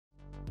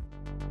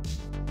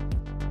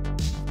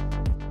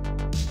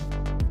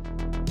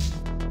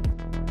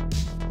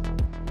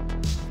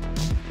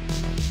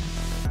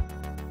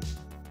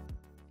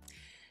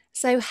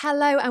So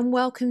hello and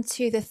welcome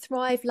to the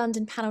Thrive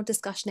London panel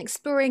discussion,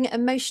 exploring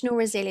emotional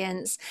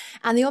resilience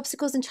and the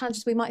obstacles and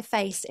challenges we might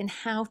face in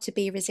how to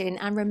be resilient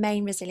and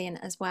remain resilient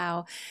as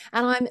well.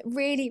 And I'm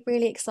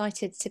really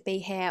excited to be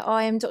here.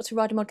 I am Dr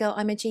Radha Modgil.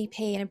 I'm a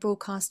GP and a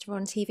broadcaster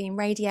on TV and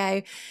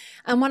radio.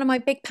 And one of my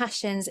big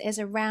passions is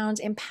around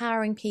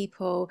empowering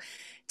people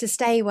to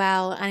stay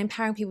well and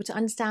empowering people to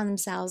understand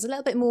themselves a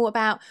little bit more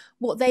about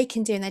what they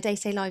can do in their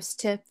day-to-day lives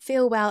to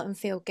feel well and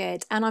feel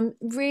good. And I'm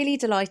really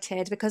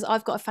delighted because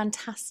I've got a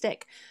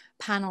fantastic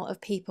panel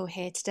of people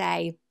here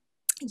today.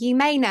 You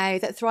may know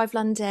that Thrive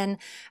London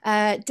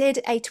did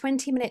a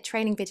 20-minute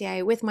training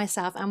video with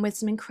myself and with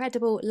some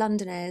incredible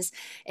Londoners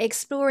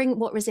exploring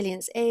what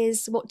resilience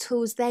is, what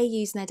tools they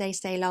use in their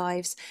day-to-day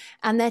lives,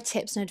 and their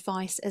tips and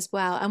advice as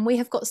well. And we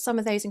have got some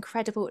of those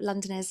incredible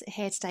Londoners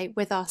here today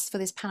with us for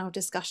this panel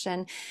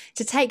discussion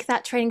to take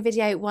that training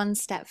video one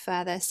step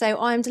further. So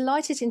I'm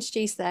delighted to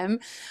introduce them.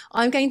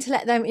 I'm going to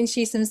let them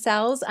introduce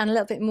themselves and a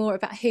little bit more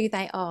about who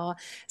they are.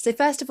 So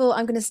first of all,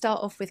 I'm going to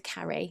start off with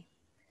Carrie.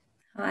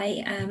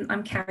 Hi,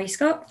 I'm Carrie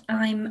Scott.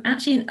 I'm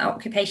actually an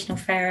occupational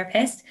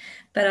therapist,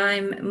 but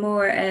I'm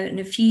more an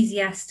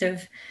enthusiast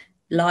of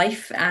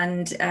life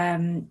and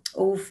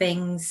all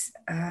things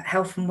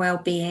health and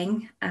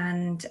well-being,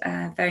 and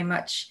very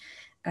much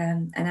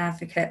an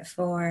advocate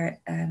for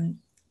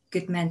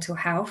good mental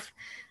health.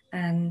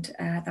 And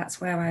that's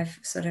where I've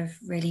sort of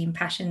really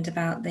impassioned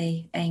about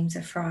the aims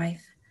of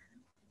Thrive.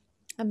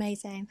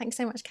 Amazing. Thanks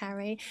so much,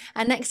 Carrie.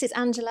 And next is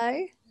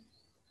Angelo.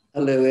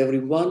 Hello,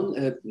 everyone.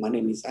 My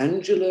name is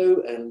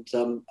Angelo, and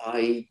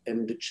I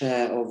am the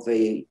chair of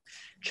a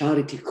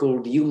charity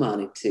called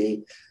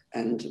Humanity.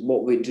 And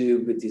what we do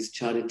with these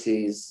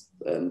charities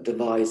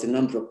devise a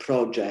number of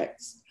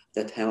projects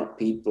that help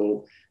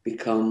people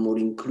become more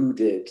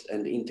included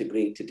and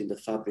integrated in the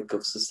fabric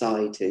of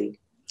society.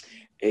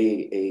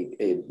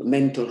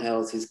 Mental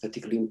health is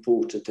particularly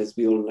important, as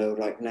we all know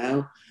right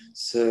now.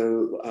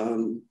 So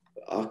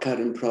our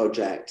current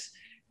project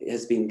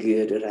has been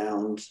geared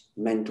around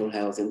mental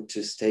health and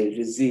to stay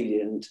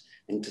resilient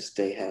and to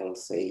stay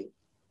healthy.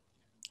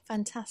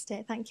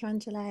 Fantastic. Thank you,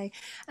 Angelo.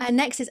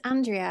 Next is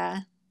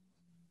Andrea.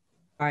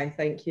 Hi,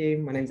 thank you.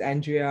 My name's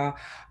Andrea.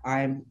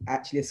 I'm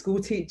actually a school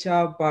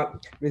teacher,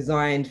 but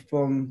resigned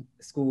from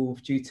school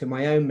due to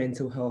my own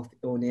mental health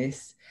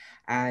illness.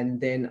 And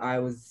then I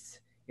was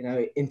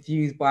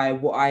enthused by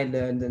what I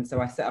learned. And so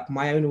I set up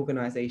my own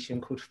organization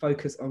called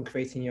Focus on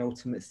Creating Your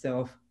Ultimate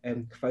Self,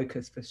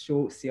 Focus for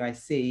short,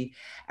 CIC.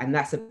 And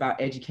that's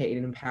about educating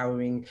and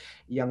empowering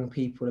young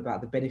people about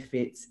the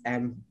benefits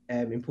and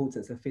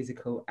importance of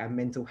physical and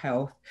mental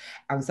health.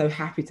 I'm so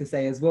happy to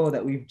say as well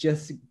that we've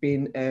just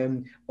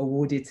been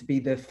awarded to be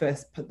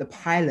the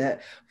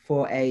pilot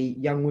for a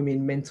young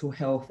women mental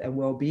health and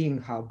wellbeing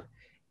hub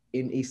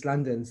in East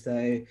London.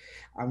 So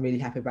I'm really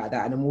happy about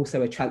that. And I'm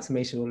also a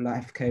transformational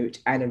life coach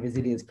and a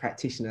resilience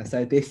practitioner.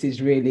 So this is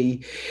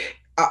really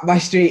up my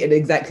street and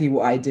exactly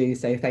what I do.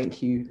 So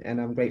thank you. And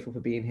I'm grateful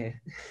for being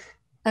here.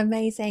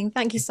 Amazing.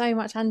 Thank you so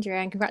much, Andrea,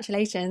 and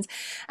congratulations.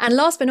 And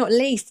last but not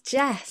least,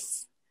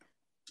 Jess.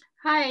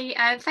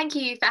 Hi, thank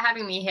you for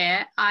having me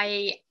here.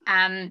 I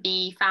am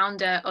the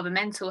founder of a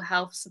mental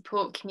health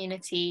support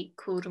community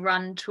called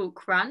Run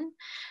Talk Run,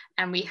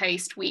 and we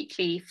host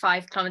weekly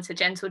 5-kilometre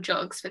gentle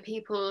jogs for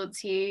people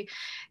to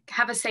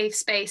have a safe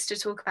space to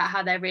talk about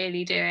how they're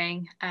really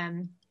doing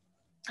and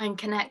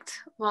connect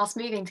whilst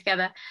moving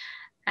together.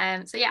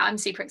 So yeah, I'm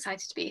super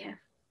excited to be here.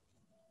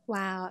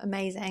 Wow,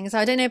 amazing. So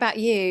I don't know about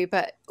you,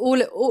 but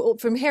all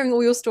from hearing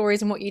all your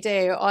stories and what you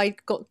do, I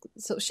got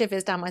sort of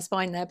shivers down my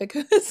spine there,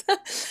 because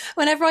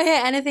whenever I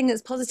hear anything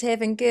that's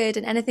positive and good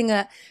and anything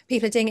that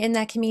people are doing in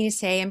their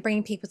community and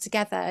bringing people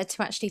together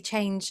to actually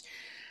change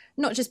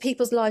not just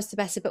people's lives for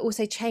the better, but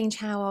also change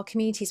how our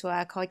communities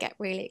work, I get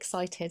really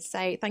excited.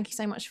 So thank you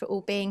so much for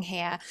all being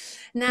here.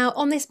 Now,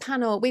 on this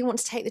panel, we want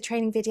to take the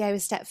training video a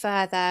step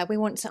further. We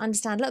want to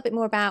understand a little bit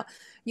more about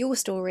your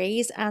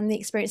stories and the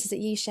experiences that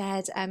you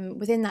shared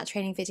within that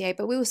training video,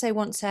 but we also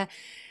want to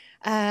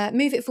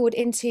move it forward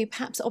into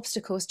perhaps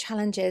obstacles,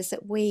 challenges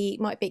that we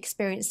might be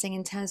experiencing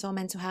in terms of our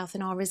mental health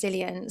and our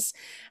resilience.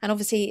 And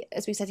obviously,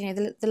 as we said,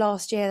 the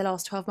last year, the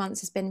last 12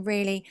 months has been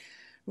really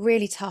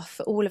tough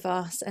for all of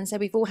us, and so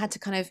we've all had to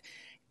kind of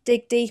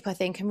dig deep, I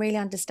think, and really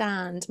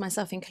understand,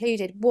 myself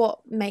included, what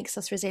makes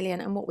us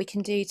resilient and what we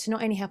can do to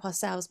not only help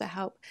ourselves but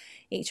help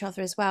each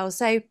other as well.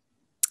 So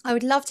I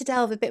would love to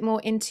delve a bit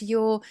more into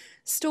your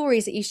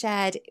stories that you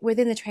shared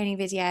within the training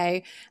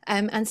video,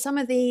 and some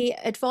of the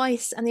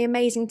advice and the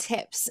amazing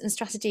tips and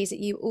strategies that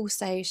you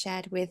also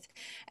shared with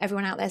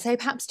everyone out there. So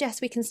perhaps, Jess,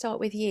 we can start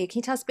with you. Can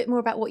you tell us a bit more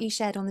about what you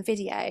shared on the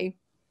video?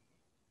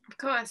 Of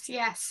course,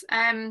 yes.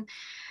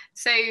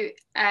 So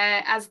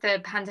as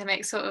the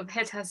pandemic sort of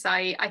hit us,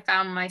 I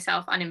found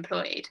myself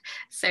unemployed.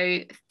 So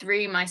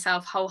threw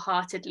myself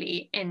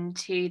wholeheartedly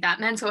into that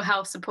mental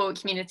health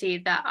support community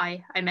that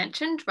I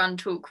mentioned, Run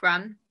Talk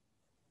Run.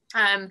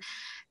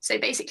 So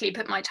basically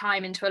put my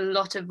time into a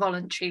lot of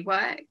voluntary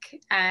work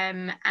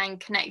and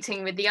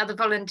connecting with the other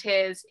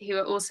volunteers who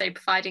are also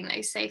providing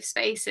those safe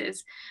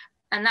spaces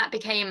And that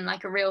became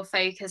like a real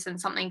focus and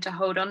something to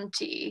hold on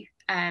to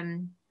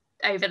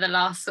over the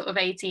last sort of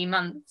 18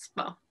 months,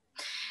 well,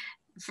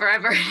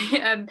 forever.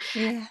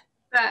 Yeah.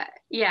 But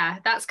yeah,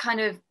 that's kind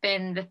of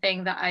been the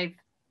thing that I've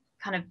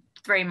kind of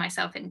thrown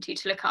myself into,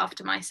 to look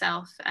after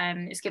myself.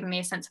 It's given me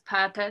a sense of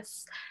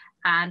purpose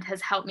and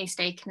has helped me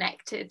stay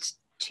connected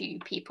to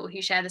people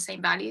who share the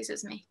same values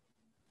as me.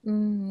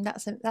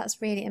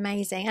 That's really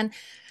amazing. And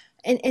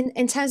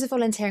in terms of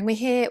volunteering, we're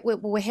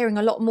hearing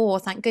a lot more,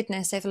 thank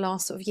goodness, over the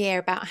last sort of year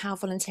about how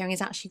volunteering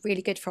is actually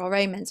really good for our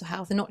own mental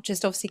health, and not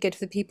just obviously good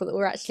for the people that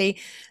we're actually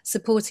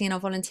supporting in our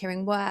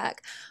volunteering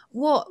work.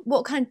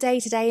 What kind of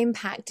day-to-day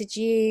impact did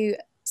you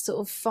sort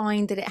of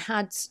find that it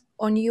had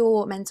on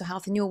your mental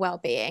health and your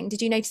well-being?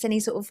 Did you notice any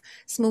sort of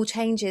small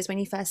changes when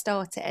you first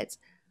started?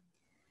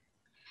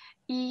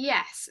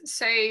 Yes.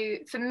 So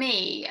for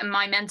me and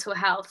my mental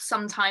health,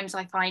 sometimes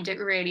I find it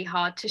really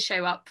hard to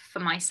show up for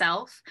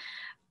myself.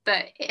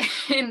 But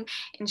in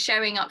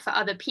showing up for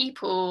other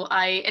people,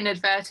 I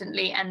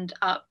inadvertently end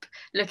up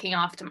looking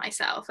after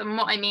myself. And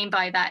what I mean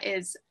by that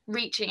is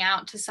reaching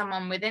out to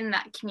someone within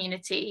that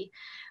community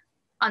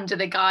under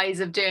the guise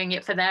of doing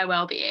it for their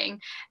well-being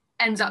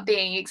ends up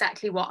being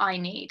exactly what I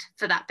need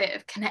for that bit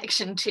of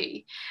connection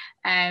too.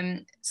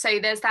 So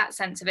there's that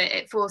sense of it.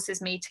 It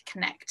forces me to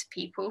connect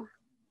people,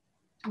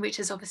 which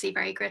is obviously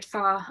very good for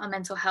our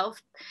mental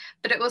health,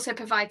 but it also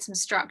provides some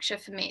structure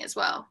for me as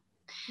well.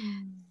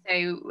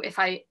 So if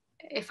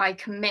I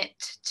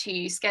commit to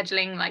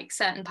scheduling like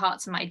certain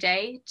parts of my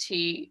day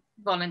to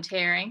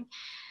volunteering,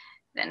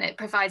 then it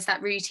provides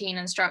that routine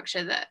and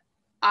structure that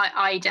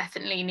I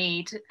definitely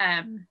need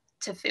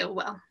to feel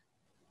well.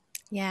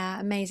 Yeah,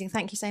 amazing.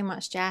 Thank you so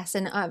much, Jess.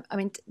 And I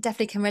mean,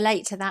 definitely can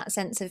relate to that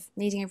sense of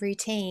needing a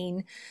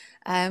routine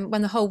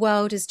when the whole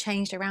world has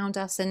changed around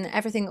us and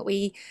everything that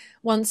we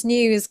once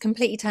knew is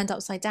completely turned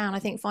upside down. I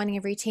think finding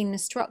a routine and a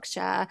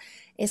structure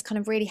is kind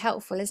of really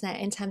helpful, isn't it,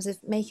 in terms of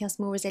making us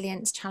more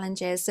resilient to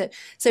challenges.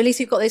 So at least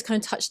we've got those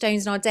kind of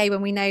touchstones in our day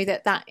when we know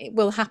that it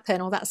will happen,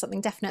 or that's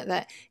something definite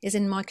that is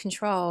in my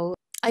control.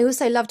 I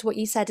also loved what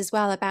you said as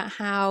well about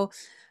how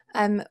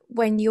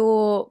when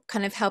you're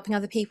kind of helping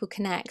other people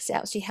connect, it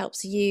actually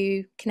helps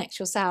you connect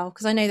yourself.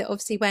 Because I know that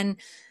obviously when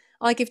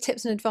I give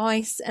tips and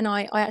advice and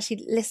I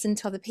actually listen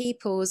to other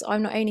people's,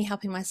 I'm not only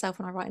helping myself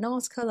when I write an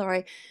article or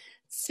I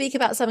speak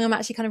about something, I'm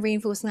actually kind of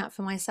reinforcing that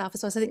for myself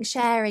as well. So I think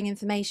sharing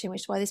information,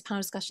 which is why this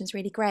panel discussion is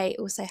really great,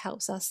 also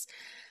helps us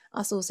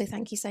also.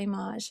 Thank you so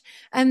much.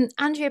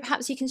 Andrea,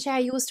 perhaps you can share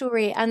your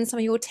story and some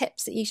of your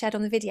tips that you shared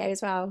on the video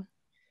as well.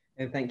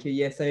 And thank you.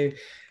 Yeah, so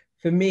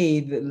for me,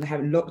 the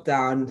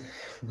lockdown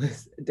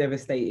was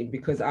devastating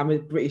because I'm a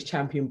British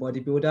champion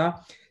bodybuilder.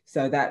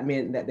 So that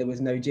meant that there was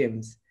no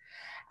gyms.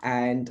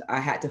 And I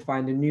had to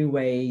find a new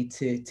way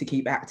to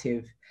keep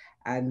active.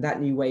 And that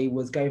new way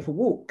was going for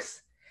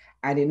walks.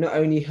 And it not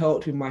only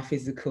helped with my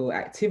physical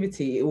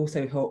activity, it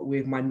also helped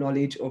with my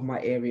knowledge of my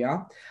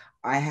area.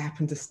 I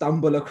happened to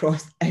stumble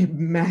across a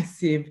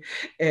massive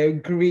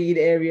green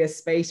area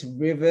space,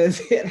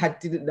 rivers I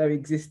didn't know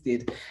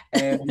existed,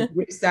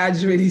 which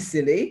sounds really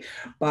silly,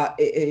 but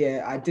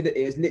yeah, I did it.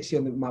 It was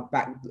literally on my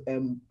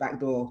back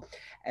door.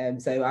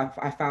 So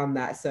I found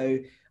that. So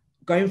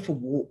going for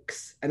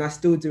walks, and I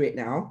still do it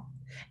now.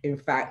 In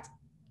fact,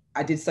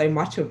 I did so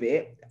much of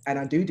it, and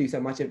I do so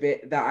much of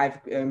it, that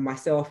I've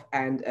myself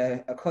and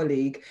a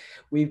colleague,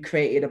 we've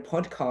created a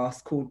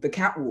podcast called The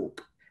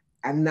Catwalk.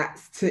 And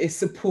that's to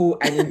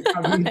support and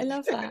encourage. I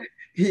love that.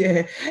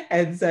 Yeah,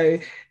 and so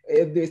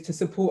it's to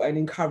support and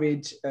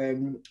encourage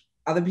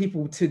other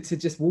people to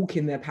just walk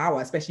in their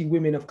power, especially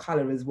women of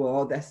color as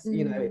well. That's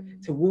to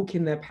walk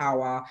in their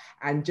power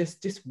and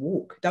just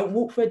walk. Don't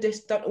walk for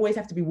don't always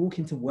have to be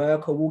walking to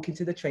work or walking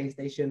to the train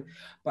station,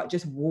 but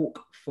just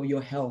walk for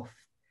your health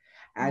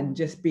and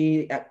just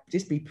be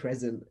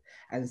present.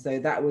 And so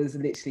that was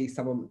literally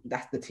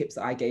that's the tips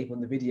that I gave on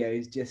the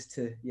videos, just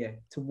to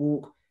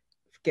walk,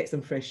 get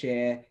some fresh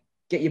air,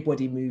 get your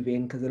body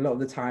moving, because a lot of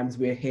the times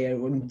we're here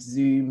on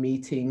Zoom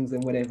meetings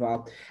and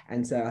whatever.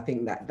 And so I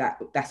think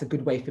that's a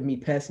good way for me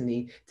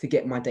personally to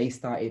get my day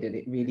started, and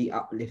it really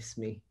uplifts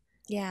me.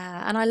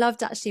 Yeah, and I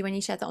loved actually when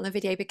you shared that on the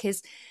video,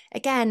 because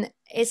again,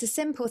 it's a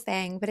simple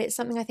thing, but it's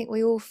something I think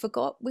we all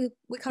forgot. We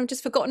kind of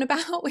just forgotten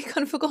about. We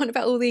kind of forgotten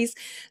about all these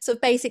sort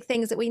of basic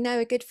things that we know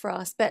are good for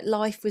us, but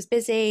life was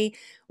busy.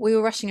 We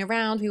were rushing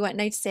around. We weren't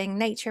noticing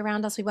nature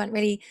around us. We weren't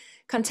really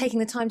kind of taking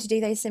the time to do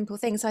those simple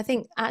things. So I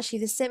think actually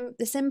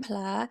the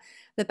simpler,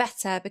 the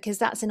better, because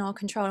that's in our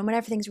control. And when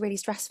everything's really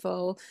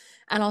stressful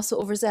and our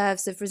sort of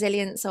reserves of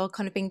resilience are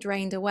kind of being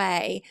drained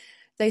away,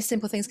 those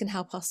simple things can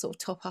help us sort of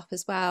top up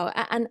as well.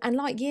 And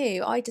like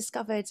you, I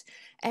discovered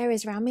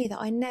areas around me that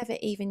I never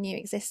even knew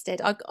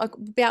existed.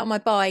 I'd be out on my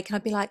bike and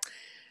I'd be like,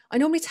 I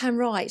normally turn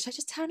right, should I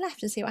just turn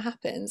left and see what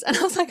happens? And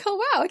I was like, oh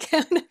wow, okay,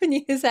 I never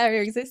knew this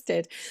area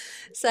existed.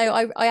 So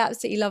I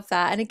absolutely love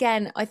that. And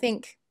again, I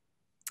think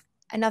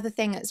another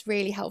thing that's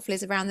really helpful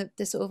is around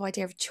the sort of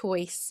idea of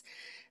choice.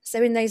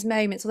 So in those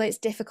moments, although it's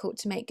difficult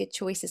to make good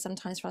choices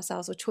sometimes for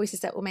ourselves, or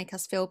choices that will make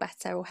us feel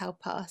better or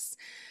help us,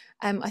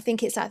 I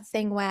think it's that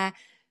thing where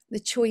the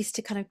choice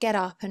to kind of get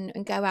up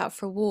and go out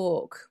for a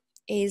walk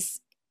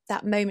is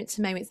that moment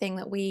to moment thing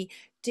that we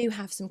do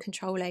have some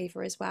control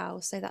over as well.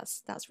 So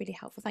that's really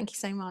helpful. Thank you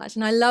so much.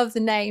 And I love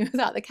the name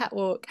about the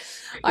catwalk.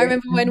 I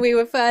remember when we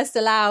were first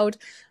allowed,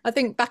 I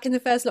think back in the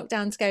first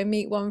lockdown, to go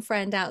meet one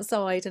friend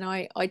outside, and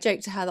I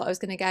joked to her that I was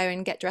going to go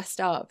and get dressed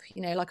up,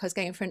 you know, like I was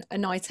going for a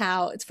night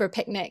out, for a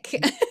picnic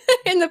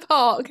in the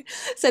park.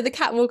 So the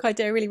catwalk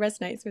idea really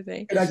resonates with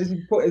me. And I just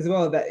put as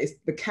well that it's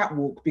the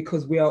catwalk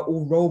because we are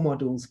all role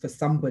models for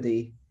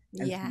somebody.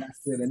 And Yes.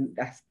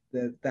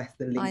 That's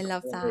the link. I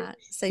love that.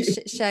 So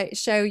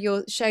show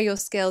your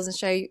skills and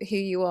show who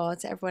you are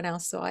to everyone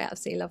else. So I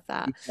absolutely love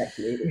that.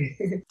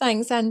 Exactly.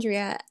 Thanks,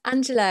 Andrea.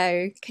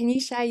 Angelo, can you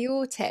share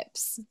your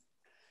tips?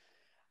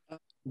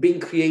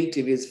 Being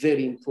creative is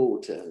very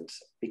important,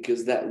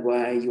 because that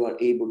way you are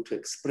able to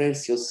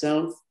express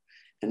yourself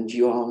and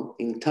you are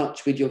in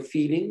touch with your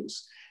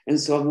feelings. And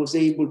so I was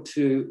able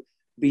to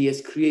be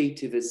as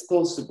creative as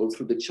possible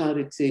through the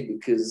charity,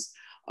 because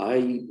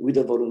with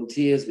the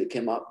volunteers, we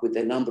came up with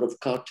a number of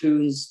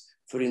cartoons,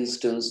 for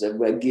instance, that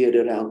were geared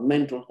around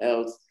mental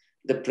health,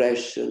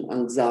 depression,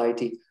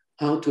 anxiety,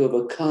 how to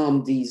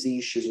overcome these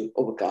issues,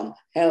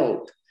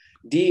 help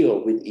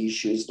deal with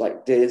issues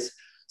like this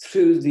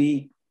through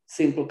the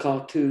simple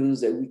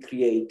cartoons that we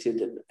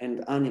created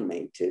and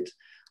animated.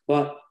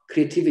 But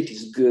creativity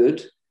is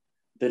good.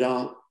 There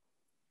are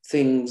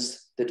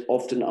things that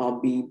often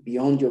are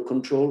beyond your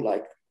control,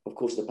 like, of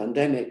course, the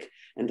pandemic.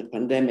 And the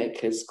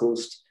pandemic has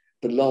caused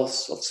the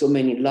loss of so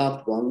many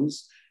loved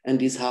ones, and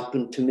this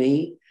happened to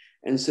me.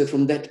 And so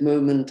from that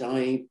moment,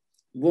 I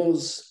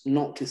was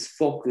not as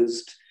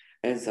focused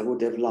as I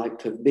would have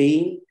liked to have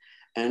been.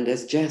 And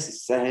as Jessie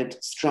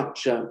said,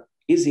 structure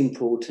is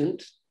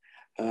important.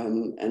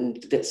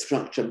 And that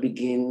structure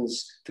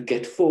begins to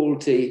get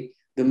faulty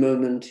the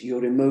moment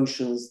your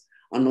emotions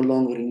are no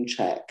longer in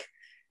check.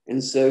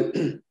 And so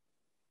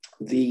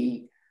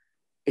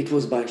it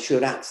was by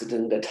sheer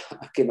accident that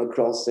I came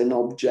across an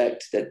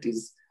object that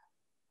this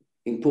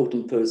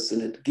important person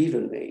had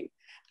given me.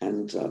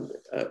 And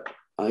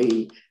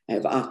I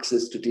have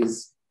access to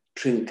this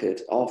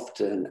trinket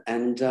often.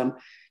 And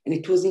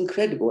it was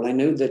incredible. I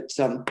know that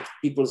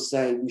people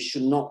say we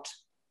should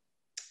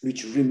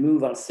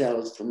remove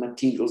ourselves from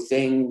material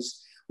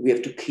things. We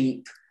have to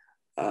keep,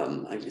 we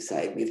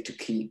have to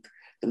keep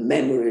the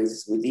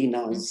memories within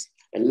us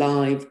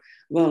alive.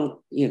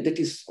 Well, that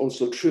is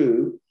also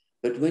true.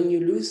 But when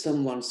you lose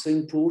someone so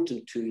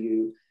important to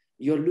you,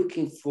 you're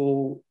looking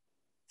for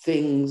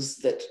things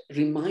that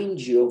remind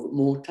you of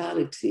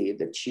mortality,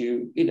 that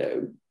you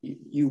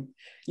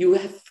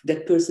have,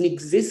 that person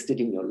existed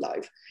in your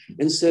life.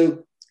 And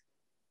so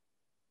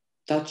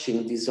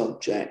touching this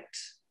object,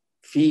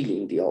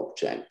 feeling the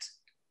object,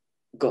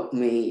 got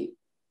me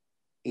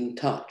in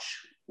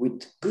touch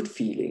with good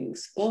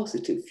feelings,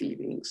 positive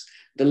feelings,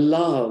 the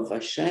love I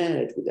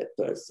shared with that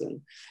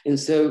person. And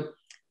so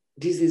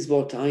this is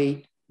what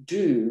I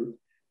do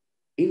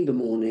in the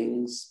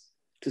mornings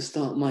to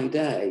start my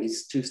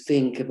days, to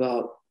think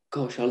about,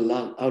 gosh, how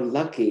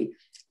lucky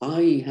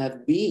I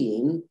have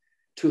been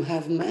to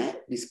have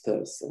met this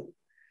person.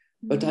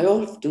 Mm-hmm. But I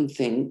often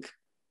think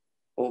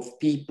of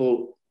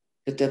people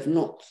that have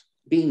not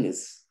been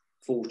as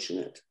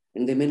fortunate,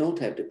 and they may not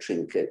have the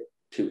trinket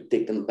to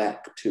take them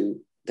back to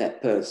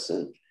that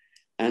person.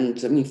 And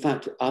in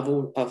fact, I've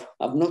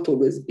not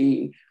always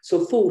been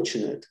so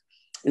fortunate.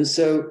 And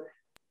so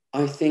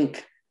I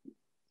think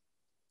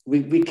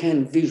we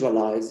can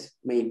visualize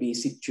maybe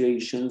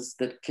situations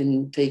that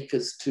can take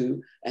us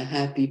to a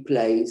happy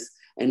place,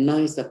 a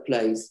nicer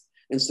place.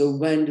 And so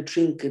when the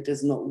trinket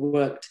has not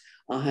worked,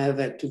 I have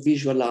had to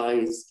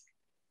visualize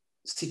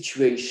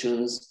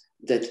situations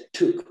that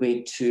took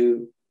me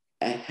to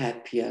a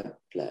happier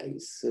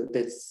place. So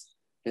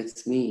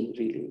that's me,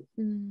 really.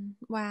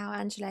 Wow,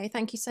 Angelo,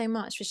 thank you so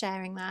much for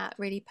sharing that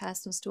really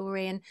personal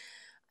story. And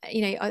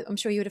I'm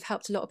sure you would have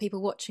helped a lot of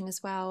people watching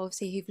as well,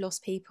 obviously, who've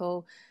lost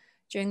people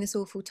during this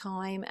awful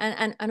time,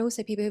 and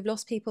also people who've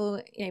lost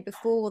people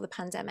before the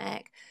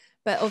pandemic,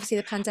 but obviously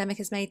the pandemic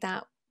has made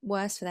that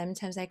worse for them in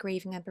terms of their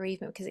grieving and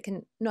bereavement, because it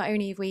can, not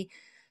only have we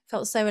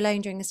felt so alone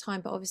during this time,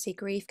 but obviously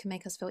grief can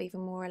make us feel even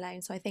more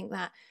alone. So I think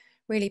that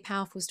really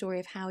powerful story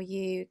of how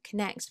you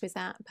connect with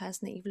that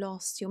person that you've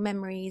lost, your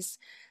memories,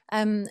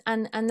 and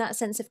that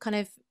sense of kind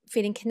of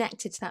feeling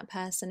connected to that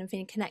person and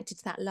feeling connected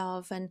to that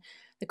love and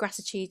the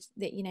gratitude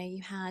that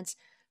you had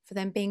for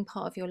them being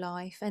part of your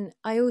life. And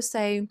I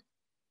also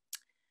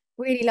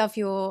really love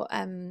your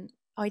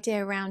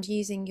idea around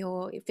using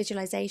your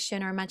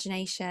visualization or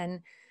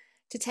imagination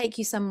to take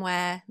you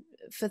somewhere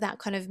for that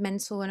kind of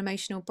mental and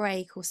emotional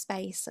break or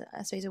space,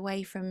 I suppose,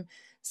 away from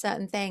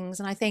certain things.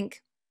 And I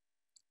think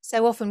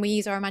so often we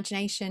use our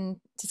imagination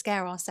to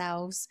scare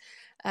ourselves,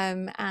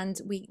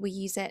 and we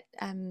use it,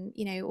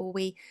 or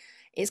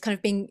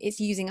it's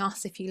using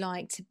us, if you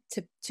like,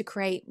 to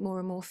create more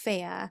and more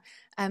fear.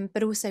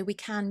 But also we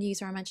can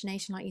use our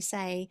imagination, like you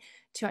say,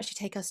 to actually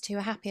take us to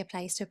a happier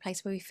place, to a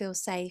place where we feel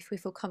safe, we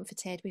feel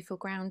comforted, we feel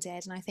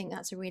grounded. And I think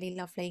that's a really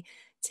lovely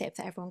tip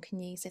that everyone can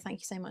use. So thank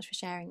you so much for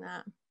sharing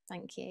that.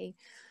 Thank you.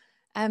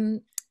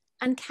 And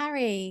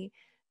Carrie,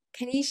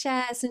 can you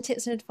share some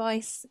tips and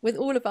advice with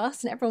all of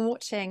us and everyone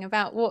watching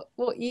about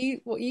what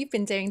you've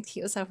been doing to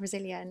keep yourself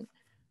resilient?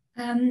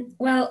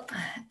 Well,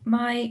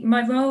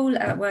 my role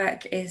at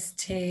work is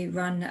to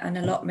run an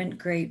allotment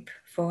group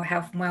for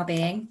health and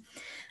wellbeing.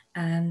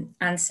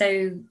 And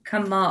so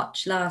come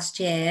March last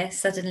year,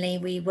 suddenly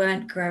we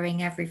weren't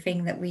growing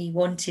everything that we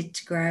wanted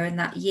to grow. And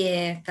that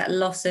year, that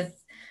loss of,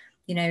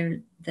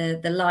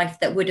 the life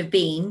that would have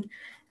been,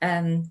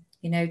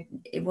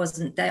 it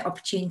wasn't, the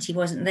opportunity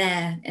wasn't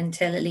there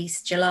until at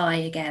least July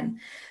again.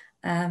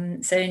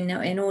 So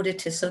in order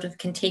to sort of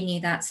continue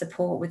that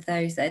support with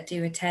those that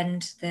do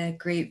attend the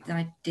group,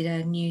 I did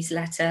a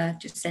newsletter,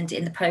 just sent it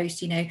in the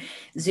post.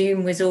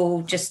 Zoom was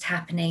all just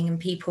happening and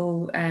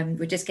people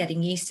were just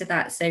getting used to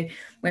that. So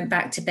went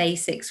back to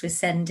basics with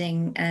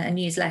sending a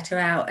newsletter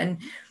out, and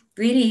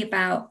really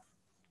about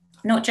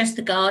not just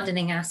the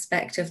gardening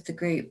aspect of the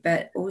group,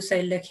 but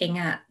also looking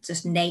at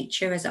just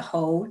nature as a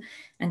whole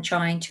and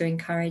trying to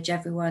encourage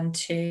everyone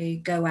to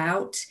go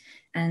out.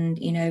 And,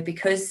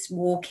 because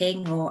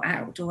walking or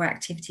outdoor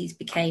activities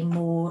became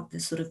more the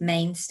sort of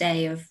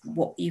mainstay of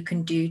what you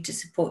can do to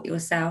support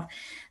yourself,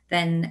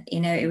 then,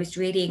 it was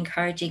really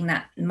encouraging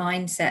that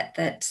mindset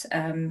that,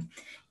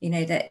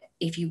 that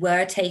if you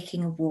were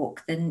taking a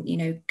walk, then,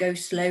 go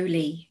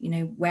slowly,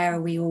 where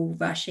are we all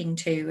rushing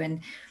to?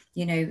 And,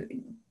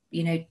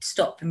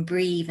 stop and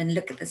breathe and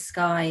look at the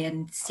sky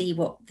and see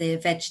what the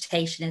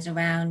vegetation is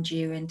around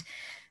you. And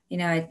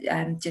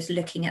just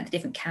looking at the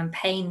different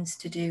campaigns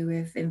to do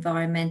with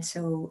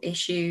environmental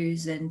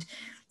issues and,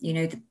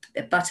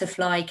 the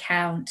butterfly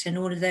count and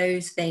all of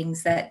those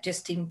things that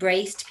just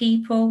embraced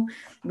people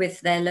with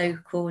their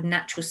local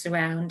natural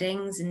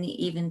surroundings, and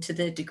even to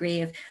the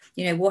degree of,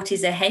 what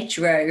is a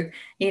hedgerow?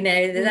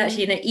 There's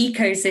actually an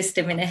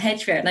ecosystem in a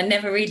hedgerow, and I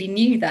never really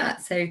knew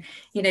that. So,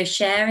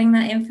 sharing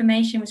that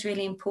information was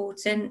really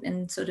important,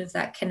 and sort of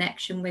that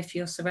connection with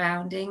your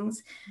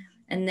surroundings.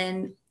 And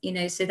then,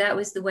 so that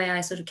was the way I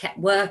sort of kept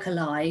work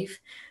alive.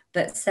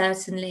 But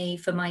certainly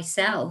for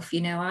myself,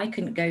 I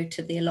couldn't go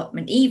to the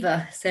allotment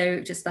either. So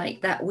just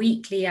like that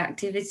weekly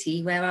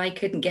activity where I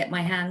couldn't get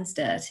my hands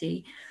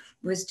dirty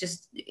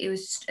it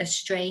was a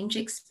strange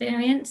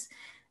experience.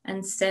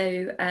 And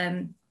so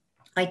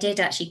I did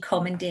actually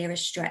commandeer a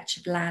stretch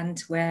of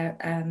land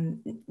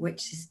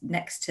which is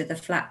next to the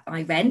flat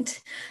I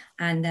rent,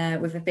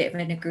 and with a bit of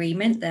an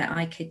agreement that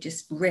I could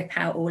just rip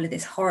out all of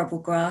this horrible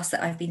grass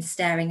that I've been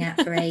staring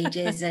at for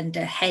ages, and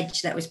a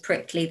hedge that was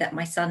prickly that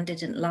my son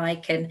didn't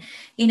like, and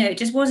it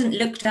just wasn't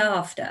looked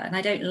after. And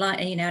I don't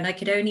like, and I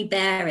could only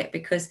bear it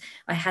because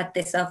I had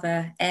this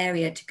other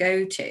area to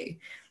go to.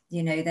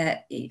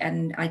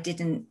 And I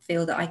didn't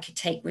feel that I could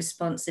take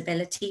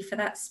responsibility for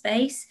that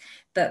space.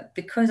 But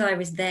because I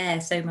was there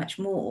so much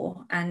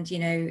more, and,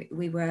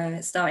 we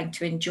were starting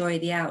to enjoy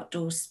the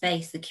outdoor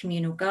space, the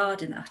communal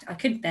garden, I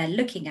couldn't bear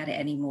looking at it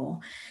anymore.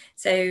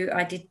 So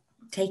I did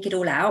take it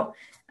all out,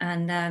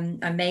 and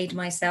I made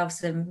myself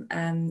some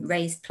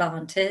raised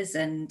planters,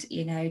 and,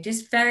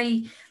 just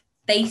very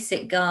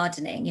basic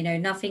gardening,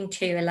 nothing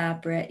too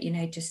elaborate,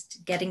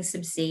 just getting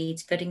some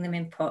seeds, putting them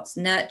in pots,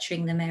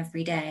 nurturing them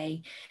every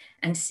day,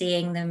 and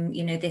seeing them,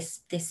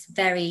 this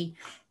very,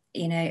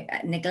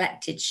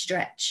 neglected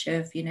stretch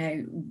of,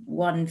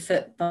 1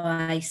 foot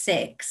by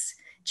 6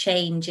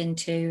 change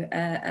into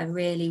a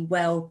really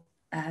well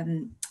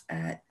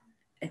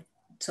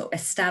sort of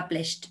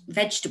established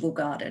vegetable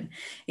garden,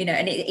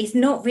 and it's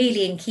not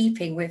really in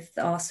keeping with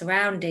our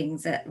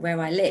surroundings where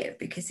I live,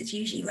 because it's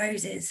usually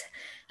roses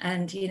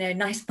and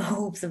nice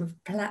bulbs and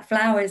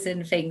flowers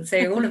and things.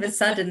 So all of a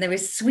sudden there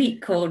was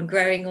sweet corn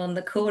growing on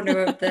the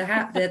corner of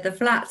the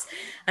flats,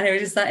 and it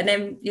was just like, and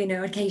then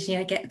occasionally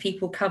I get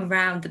people come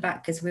round the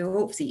back, because we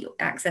were obviously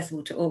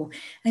accessible to all.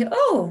 They go,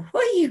 "Oh,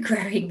 what are you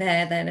growing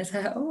there then?" It's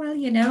like, "Oh,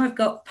 well, I've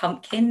got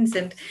pumpkins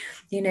and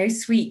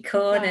sweet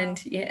corn." Wow.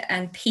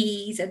 and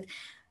peas,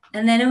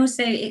 and then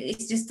also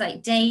it's just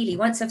like daily,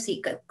 once obviously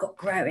it got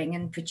growing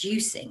and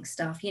producing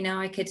stuff,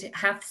 I could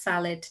have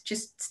salad,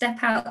 just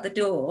step out the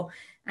door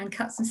and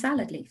cut some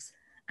salad leaves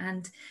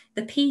and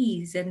the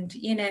peas, and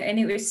and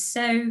it was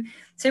so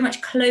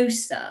much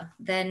closer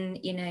than,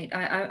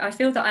 I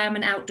feel that I am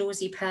an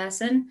outdoorsy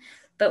person,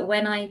 but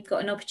when I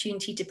got an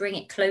opportunity to bring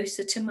it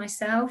closer to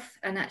myself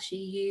and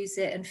actually use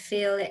it and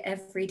feel it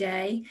every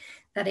day,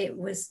 that it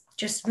was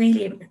just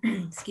really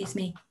excuse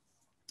me,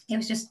 it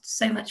was just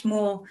so much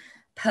more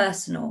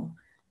personal.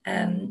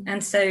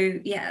 And so,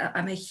 yeah,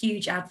 I'm a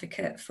huge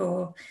advocate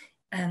for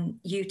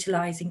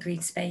utilising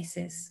green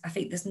spaces. I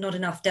think there's not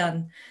enough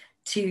done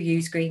to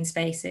use green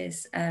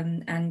spaces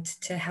and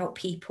to help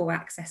people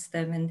access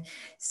them. And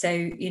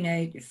so,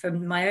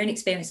 from my own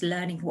experience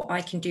learning what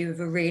I can do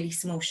with a really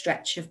small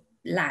stretch of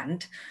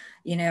land,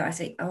 I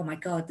say, oh my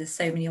God, there's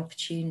so many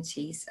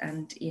opportunities.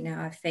 And,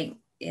 I think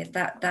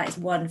that is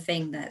one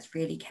thing that's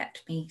really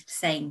kept me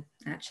sane,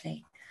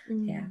 actually.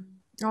 Yeah.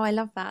 Oh, I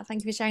love that.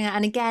 Thank you for sharing that.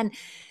 And again,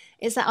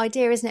 it's that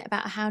idea, isn't it,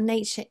 about how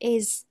nature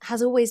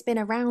has always been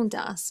around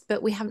us,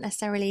 but we haven't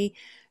necessarily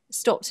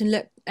stopped and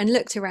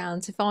looked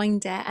around to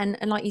find it, and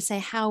like you say,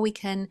 how we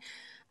can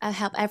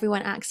help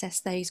everyone access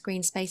those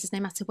green spaces no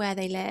matter where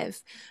they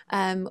live,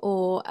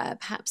 or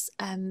perhaps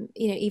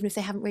even if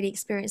they haven't really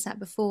experienced that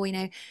before,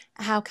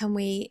 how can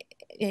we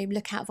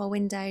look out of our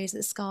windows at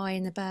the sky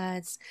and the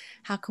birds?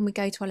 How can we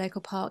go to our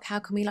local park? How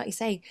can we, like you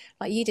say,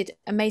 like you did,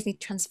 amazingly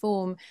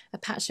transform a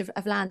patch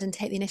of land and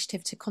take the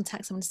initiative to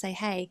contact someone to say,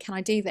 hey, can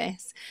I do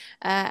this?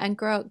 And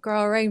grow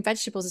our own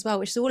vegetables as well,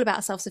 which is all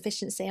about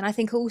self-sufficiency. And I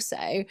think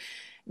also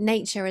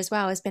nature as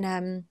well has been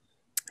an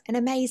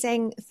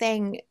amazing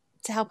thing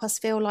to help us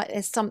feel like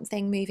there's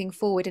something moving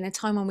forward in a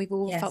time when we've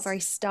all felt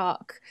very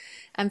stuck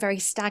and very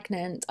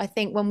stagnant. I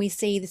think when we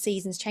see the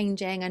seasons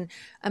changing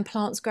and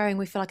plants growing,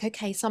 we feel like,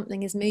 okay,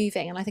 something is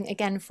moving. And I think,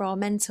 again, for our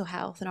mental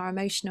health and our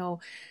emotional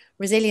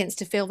resilience,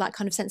 to feel that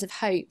kind of sense of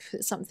hope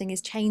that something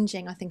is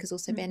changing, I think has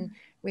also been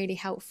really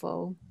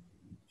helpful.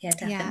 Yeah,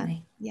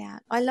 definitely. Yeah.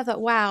 I love that.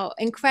 Wow.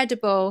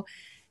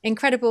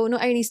 Incredible,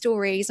 not only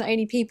stories, not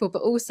only people,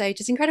 but also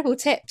just incredible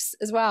tips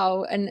as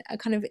well, and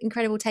kind of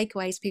incredible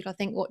takeaways for people, I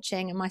think,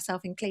 watching, and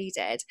myself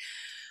included.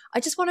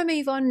 I just want to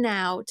move on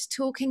now to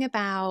talking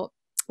about,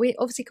 we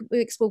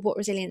explored what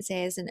resilience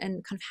is and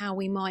kind of how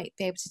we might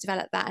be able to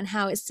develop that, and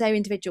how it's so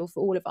individual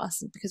for all of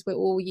us because we're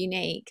all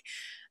unique.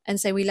 And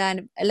so we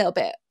learn a little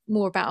bit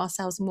more about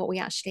ourselves and what we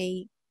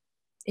actually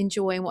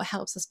enjoy and what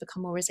helps us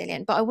become more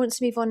resilient. But I want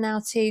to move on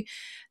now to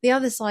the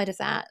other side of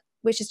that,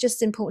 which is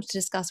just important to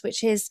discuss,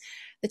 which is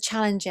the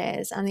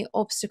challenges and the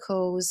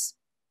obstacles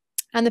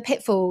and the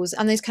pitfalls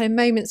and those kind of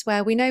moments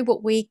where we know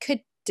what we could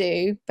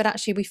do, but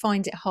actually we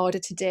find it harder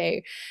to do.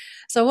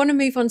 So I want to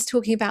move on to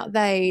talking about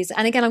those.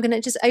 And again, I'm going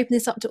to just open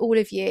this up to all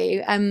of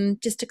you,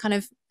 just to kind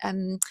of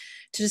to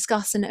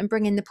discuss and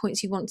bring in the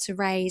points you want to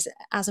raise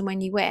as and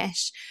when you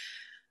wish.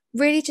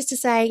 Really just to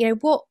say,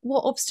 what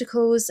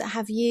obstacles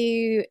have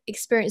you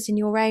experienced in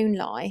your own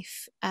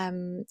life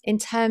in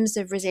terms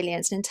of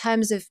resilience and in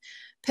terms of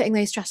putting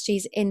those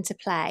strategies into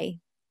play?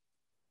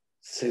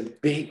 So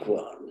big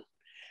one.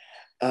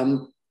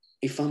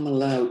 If I'm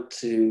allowed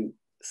to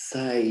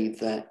say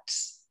that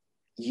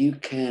you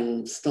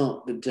can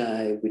start the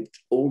day with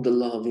all the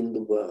love in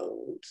the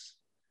world,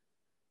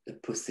 the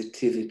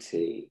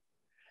positivity,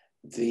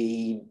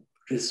 the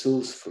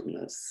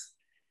resourcefulness,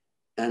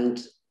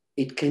 and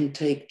it can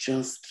take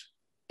just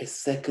a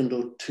second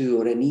or two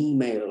or an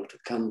email to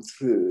come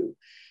through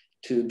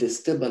to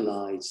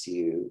destabilize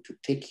you, to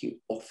take you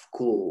off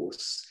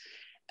course.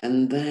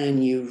 And then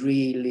you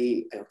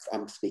really,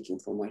 I'm speaking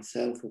for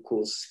myself, of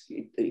course,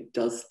 it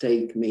does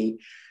take me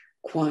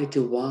quite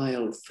a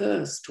while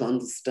first to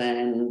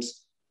understand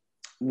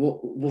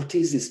what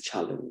is this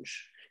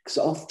challenge? Because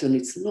often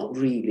it's not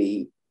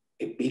really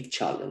a big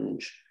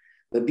challenge,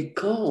 but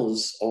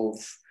because of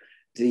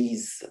the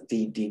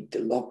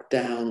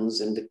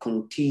lockdowns and the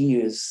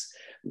continuous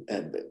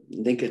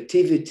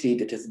negativity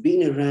that has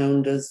been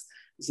around us,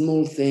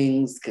 small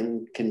things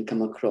can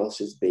come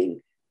across as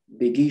being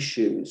big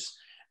issues.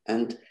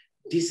 And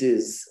this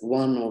is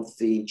one of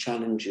the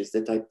challenges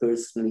that I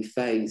personally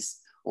face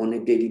on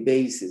a daily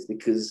basis,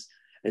 because,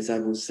 as I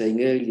was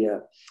saying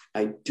earlier,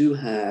 I do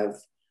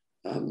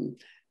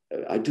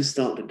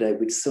start the day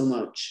with so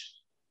much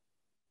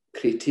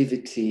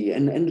creativity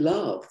and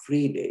love,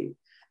 really.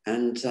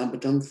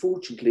 But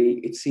unfortunately,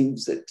 it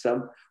seems that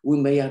we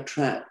may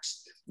attract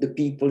the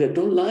people that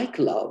don't like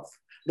love,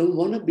 don't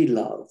want to be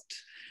loved.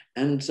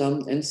 And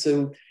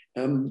so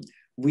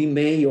we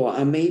may, or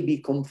I may be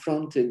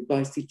confronted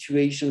by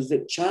situations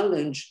that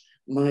challenge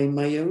my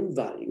own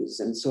values.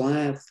 And so I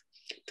have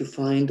to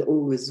find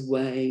always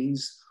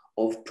ways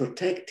of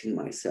protecting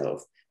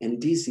myself.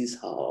 And this is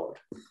hard.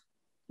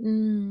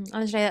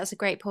 Andre, that's a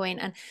great point.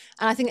 And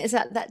I think it's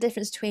that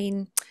difference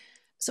between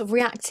sort of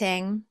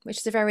reacting, which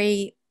is a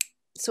very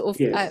sort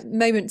of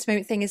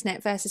moment-to-moment thing, isn't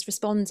it, versus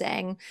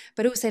responding.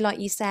 But also, like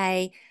you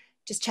say,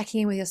 just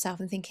checking in with yourself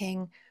and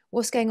thinking,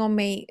 what's going on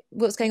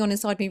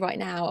inside me right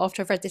now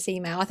after I've read this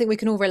email? I think we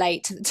can all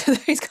relate to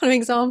those kind of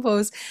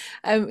examples.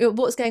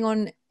 What's going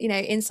on,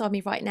 inside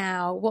me right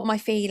now? What am I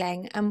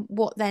feeling? And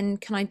what then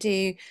can I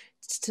do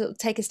to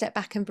take a step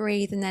back and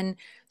breathe and then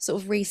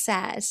sort of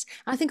reset?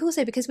 I think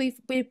also because we've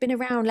been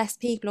around less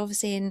people,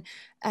 obviously,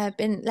 and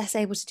been less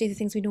able to do the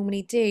things we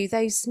normally do,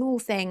 those small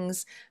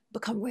things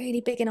become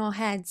really big in our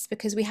heads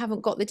because we haven't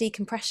got the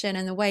decompression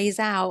and the ways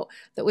out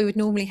that we would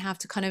normally have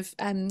to kind of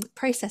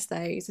process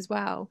those as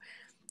well.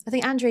 I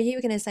think, Andrea, you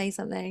were going to say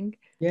something.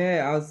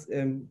 Yeah, I was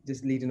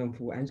just leading on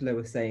for what Angela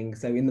was saying.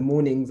 So in the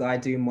mornings, I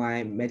do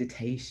my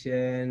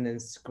meditation and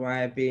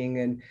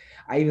scribing, and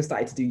I even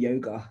started to do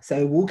yoga.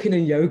 So walking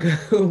and yoga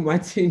are my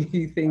two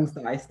new things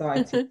that I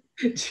started to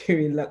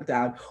during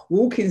lockdown.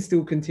 Walking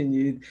still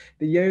continued.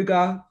 The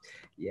yoga,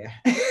 yeah.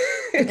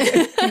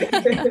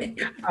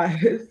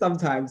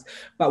 Sometimes.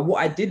 But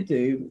what I did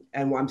do,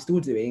 and what I'm still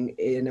doing,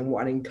 and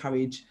what I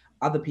encourage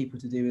other people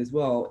to do as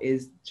well,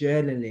 is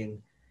journaling.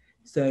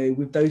 So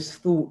with those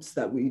thoughts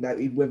that we,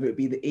 whether it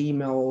be the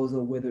emails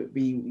or whether it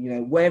be,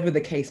 wherever the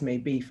case may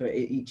be for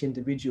each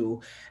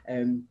individual,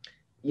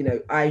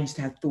 I used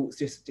to have thoughts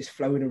just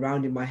flowing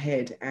around in my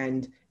head,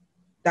 and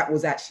that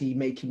was actually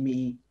making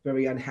me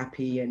very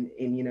unhappy and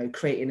in, you know,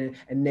 creating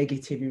a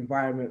negative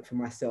environment for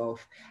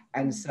myself.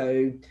 And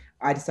so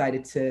I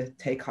decided to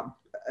take up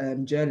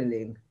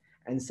journaling.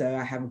 And so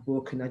I have a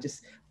book, and I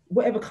just,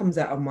 whatever comes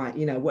out of my,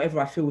 you know, whatever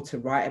I feel to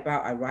write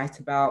about, I write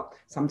about.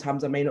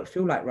 Sometimes I may not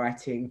feel like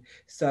writing.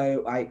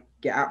 So I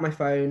get out my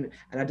phone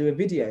and I do a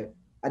video.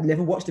 I'd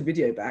never watched a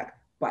video back,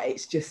 but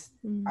it's just,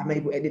 I'm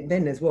able, and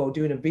then as well,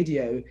 doing a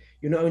video,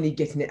 you're not only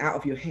getting it out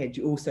of your head,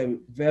 you're also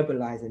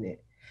verbalizing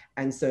it.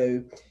 And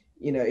so,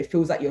 you know, it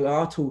feels like you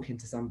are talking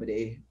to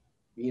somebody,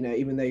 you know,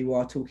 even though you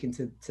are talking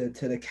to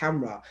the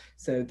camera.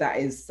 So that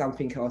is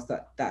something else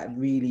that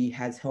really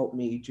has helped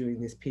me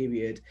during this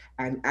period,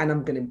 and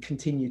I'm going to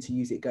continue to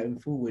use it going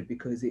forward,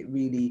 because it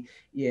really,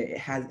 yeah, it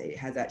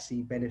has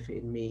actually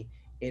benefited me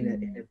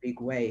in a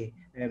big way.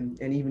 And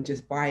even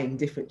just buying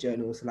different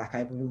journals, like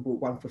I've even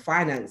bought one for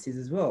finances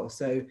as well.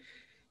 So,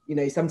 you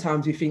know,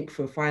 sometimes we think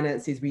for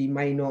finances we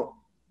may not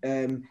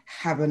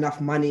have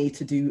enough money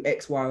to do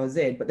X, Y, or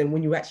Z, but then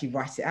when you actually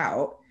write it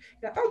out,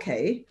 you're like,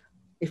 okay,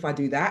 if I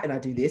do that and I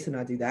do this and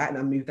I do that and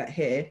I move that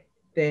here,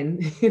 then,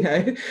 you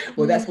know,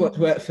 well, that's what's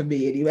worked for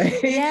me anyway.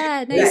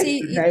 Yeah, no, Like, so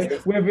you know,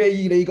 whether,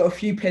 you know, you got a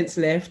few pence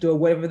left or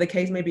whatever the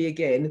case may be,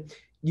 again,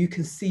 you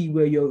can see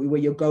where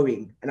you're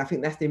going. And I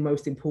think that's the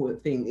most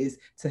important thing, is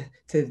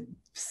to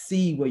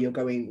see where you're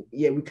going.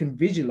 Yeah, we can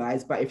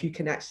visualize, but if you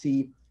can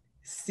actually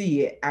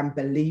see it and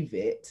believe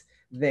it,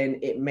 then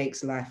it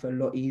makes life a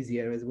lot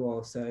easier as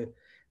well. So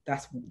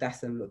that's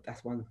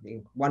one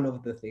thing, one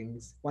of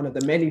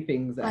the many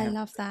things that I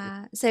love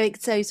that. So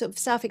sort of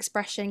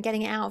self-expression,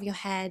 getting it out of your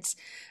head,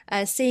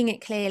 seeing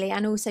it clearly,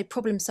 and also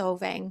problem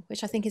solving,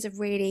 which I think is a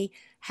really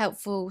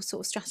helpful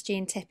sort of strategy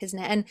and tip, isn't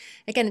it? And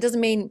again,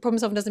 problem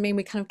solving doesn't mean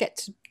we kind of get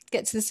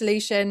to the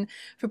solution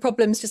for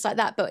problems just like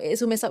that, but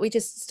it's almost like we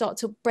just start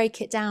to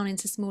break it down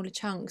into smaller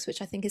chunks,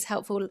 which I think is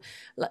helpful.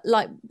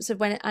 Like sort of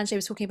when Angela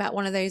was talking about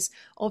one of those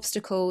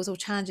obstacles or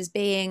challenges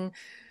being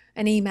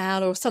an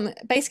email or something,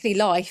 basically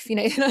life, you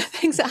know,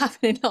 things that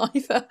happen in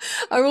life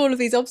are all of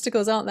these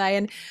obstacles, aren't they?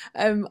 And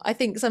I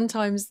think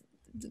sometimes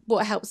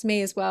what helps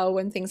me as well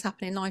when things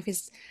happen in life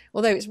is,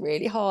 although it's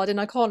really hard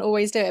and I can't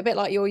always do it, a bit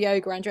like your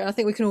yoga, Andrew, and I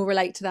think we can all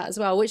relate to that as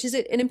well, which is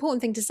an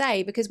important thing to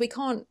say, because we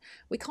can't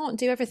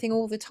do everything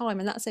all the time,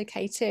 and that's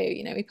okay too.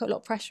 You know, we put a lot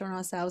of pressure on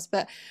ourselves,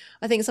 but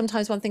I think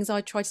sometimes one of the things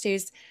I try to do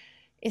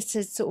is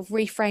to sort of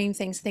reframe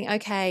things, think,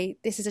 okay,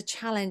 this is a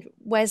challenge.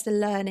 Where's the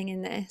learning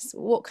in this?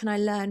 What can I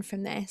learn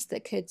from this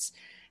that could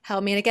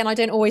help me? And again, I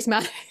don't always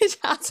manage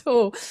at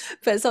all,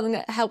 but it's something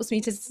that helps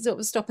me to sort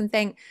of stop and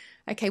think,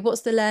 okay,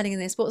 what's the learning in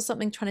this? What's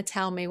something trying to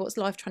tell me? What's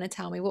life trying to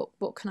tell me?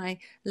 What can I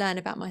learn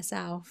about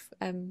myself?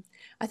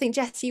 I think,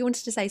 Jess, you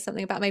wanted to say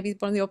something about maybe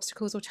one of the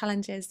obstacles or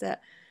challenges that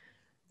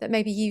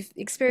maybe you've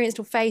experienced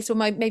or faced, or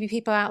maybe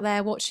people out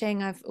there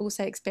watching have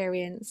also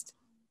experienced.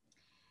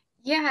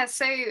 Yeah,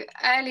 so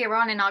earlier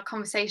on in our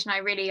conversation, I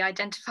really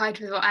identified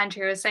with what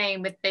Andrea was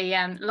saying with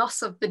the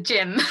loss of the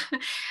gym.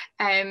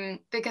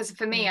 Because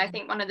for me, I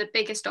think one of the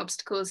biggest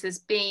obstacles is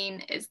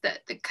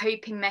that the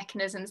coping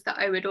mechanisms that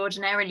I would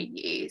ordinarily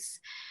use.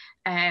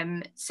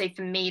 So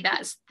for me,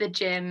 that's the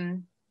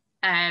gym,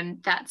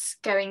 that's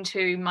going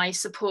to my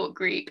support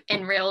group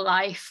in real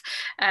life,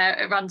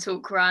 Run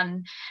Talk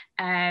Run,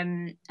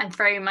 and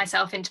throwing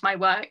myself into my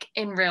work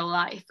in real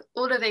life.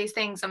 All of those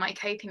things are my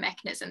coping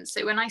mechanisms.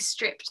 So when I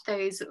stripped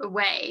those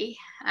away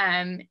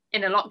in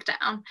a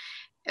lockdown,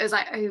 it was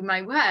like, oh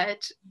my word,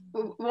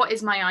 what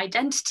is my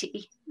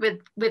identity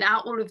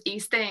without all of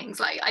these things?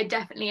 Like, I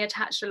definitely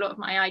attached a lot of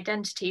my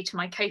identity to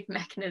my coping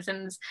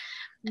mechanisms.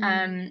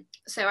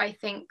 So I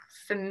think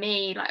for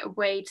me, like, a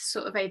way to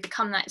sort of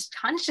overcome that is to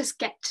kind of just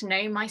get to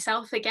know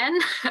myself again,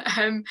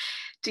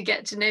 to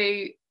get to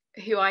know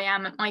who I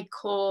am at my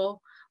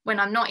core when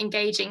I'm not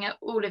engaging at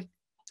all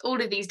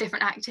of these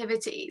different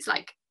activities.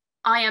 Like,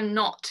 I am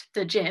not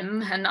the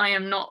gym and I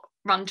am not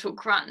Run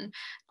Talk Run,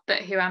 but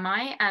who am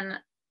I? And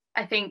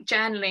I think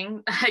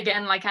journaling,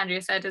 again, like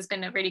Andrea said, has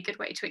been a really good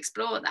way to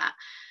explore that.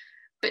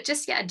 But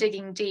just, yeah,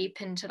 digging deep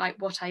into like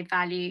what I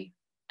value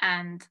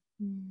and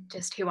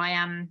just who I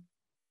am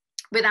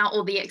without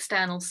all the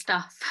external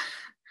stuff.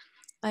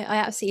 I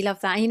absolutely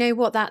love that. And you know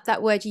what,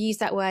 that word, you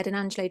used that word, and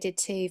Angelo did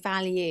too,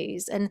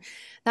 values. And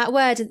that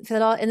word in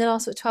the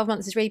last sort of 12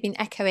 months has really been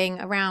echoing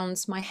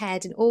around my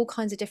head in all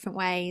kinds of different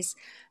ways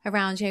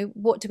around, you know,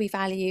 what do we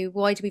value?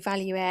 Why do we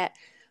value it?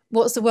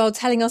 What's the world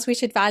telling us we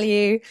should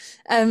value?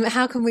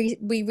 How can we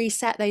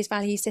reset those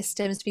value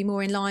systems to be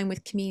more in line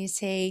with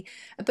community?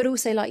 But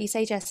also, like you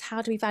say, Jess,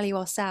 how do we value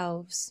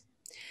ourselves?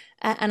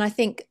 And I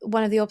think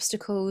one of the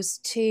obstacles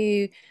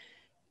to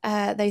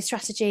those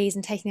strategies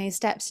and taking those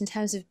steps in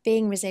terms of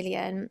being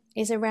resilient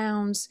is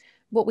around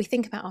what we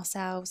think about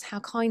ourselves, how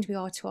kind we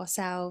are to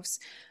ourselves,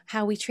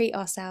 how we treat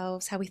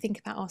ourselves, how we think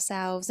about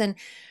ourselves. And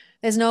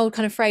there's an old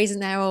kind of phrase in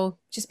there, oh,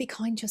 just be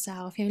kind to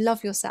yourself, you know,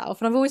 love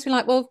yourself. And I've always been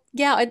like, well,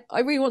 yeah,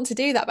 I really want to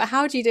do that, but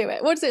how do you do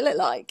it? What does it look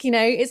like? You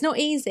know, it's not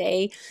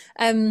easy.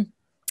 And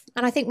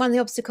I think one of the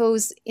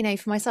obstacles, you know,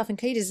 for myself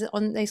included, is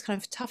on those kind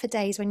of tougher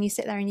days when you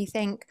sit there and you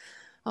think,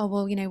 oh,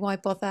 well, you know, why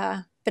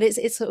bother? but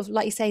it's sort of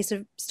like you say,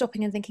 sort of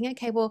stopping and thinking,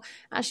 okay, well,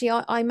 actually,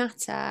 I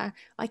matter.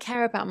 I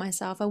care about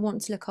myself. I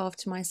want to look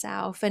after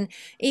myself. And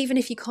even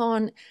if you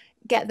can't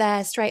get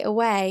there straight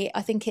away,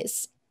 I think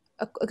it's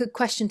a good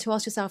question to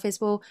ask yourself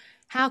is, well,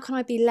 how can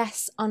I be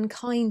less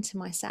unkind to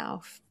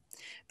myself?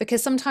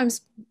 Because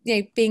sometimes,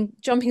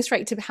 jumping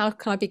straight to how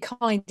can I be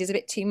kind is a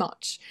bit too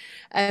much.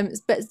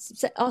 But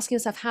asking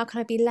yourself, how can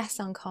I be less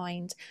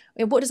unkind?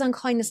 What does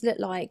unkindness look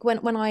like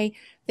when I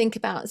think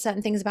about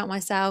certain things about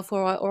myself,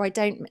 or I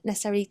don't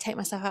necessarily take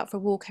myself out for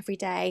a walk every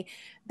day?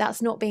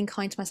 That's not being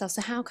kind to myself.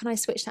 So how can I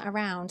switch that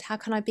around? How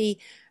can I be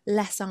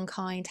less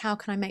unkind? How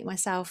can I make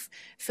myself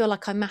feel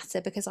like I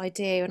matter because I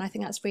do? And I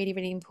think that's really,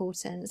 really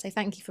important. So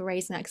thank you for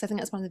raising that, because I think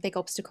that's one of the big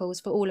obstacles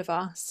for all of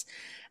us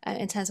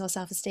in terms of our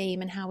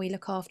self-esteem and how we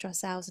look after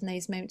ourselves and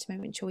those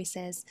moment-to-moment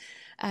choices.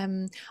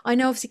 I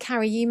know, obviously,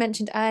 Carrie, you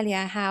mentioned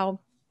earlier how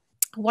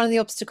one of the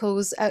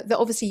obstacles that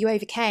obviously you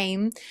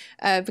overcame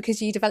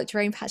because you developed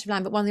your own patch of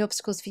land, but one of the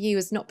obstacles for you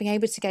was not being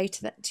able to go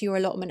to your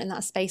allotment in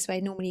that space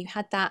where normally you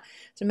had that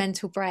sort of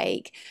mental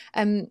break.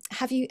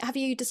 Have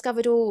you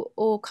discovered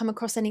or come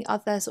across any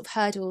other sort of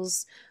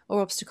hurdles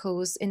or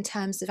obstacles in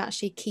terms of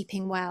actually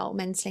keeping well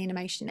mentally and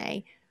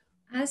emotionally?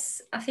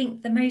 As I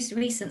think the most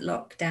recent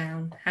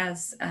lockdown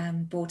has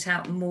brought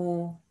out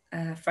more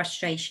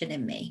frustration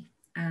in me,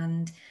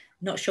 and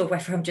not sure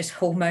whether I'm just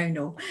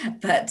hormonal,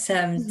 but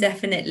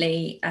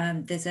definitely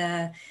there's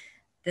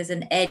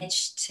an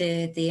edge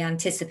to the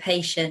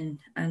anticipation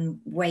and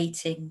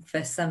waiting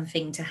for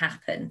something to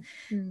happen.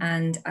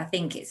 And I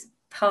think it's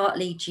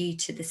partly due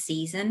to the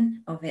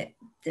season of it,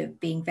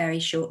 being very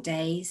short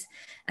days,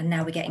 and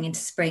now we're getting into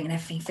spring and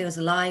everything feels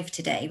alive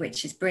today,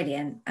 which is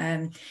brilliant,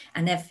 and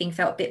everything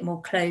felt a bit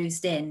more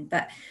closed in.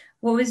 But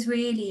what was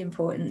really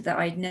important that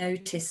I'd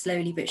noticed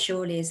slowly but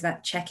surely is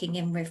that checking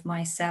in with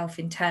myself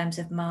in terms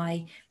of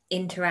my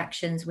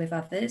interactions with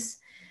others.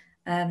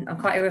 I'm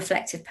quite a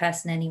reflective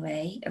person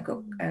anyway. I've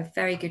got a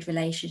very good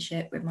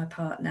relationship with my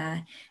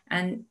partner,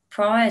 and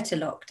prior to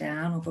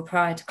lockdown or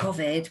prior to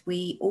COVID,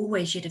 we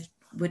always would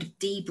have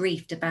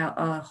debriefed about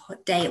our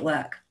day at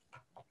work,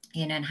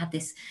 and had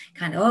this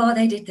kind of, oh,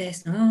 they did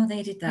this, oh,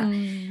 they did that.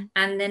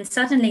 And then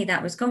suddenly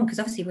that was gone, because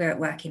obviously we're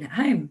working at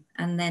home,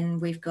 and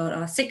then we've got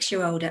our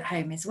 6-year-old at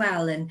home as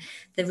well, and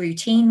the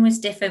routine was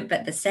different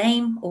but the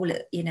same,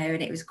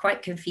 and it was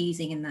quite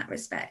confusing in that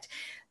respect.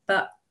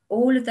 But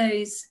all of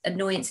those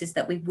annoyances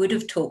that we would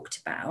have talked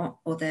about,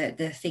 or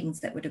the things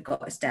that would have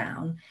got us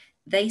down,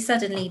 they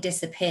suddenly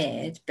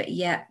disappeared, but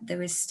yet there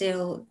was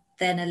still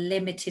then a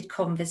limited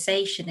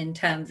conversation in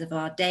terms of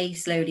our day,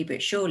 slowly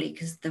but surely,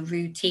 because the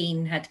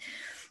routine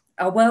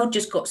our world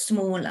just got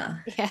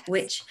smaller. Yes.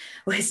 Which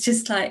was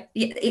just like,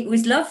 it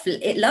was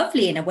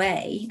lovely in a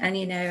way.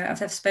 And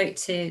I've spoke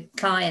to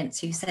clients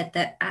who said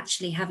that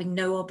actually having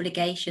no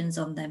obligations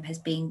on them has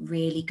been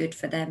really good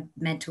for their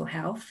mental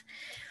health.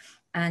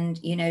 And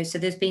so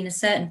there's been a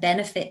certain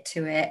benefit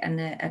to it, and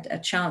a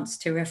chance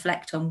to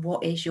reflect on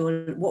what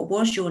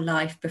was your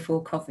life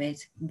before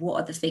COVID. What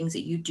are the things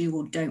that you do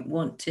or don't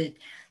want to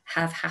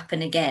have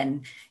happen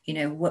again?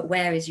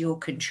 Where is your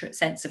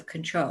sense of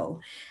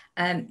control?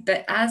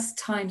 But as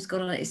time's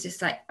gone on, it's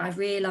just like I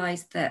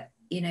realized that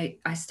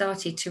I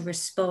started to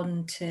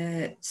respond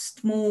to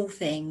small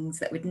things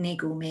that would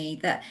niggle me,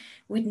 that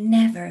would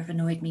never have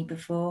annoyed me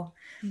before.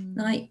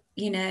 Like,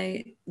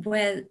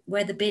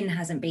 where the bin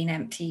hasn't been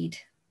emptied,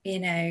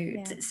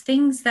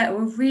 things that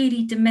were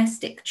really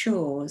domestic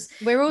chores.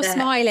 We're all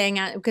smiling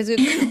at, because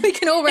we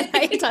can all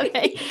relate, I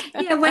think.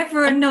 Yeah,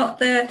 whether or not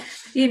the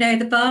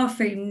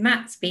bathroom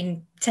mat's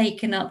been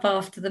taken up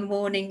after the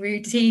morning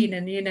routine,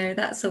 and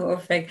that sort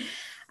of thing.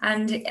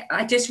 And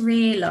I just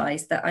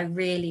realized that I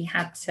really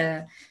had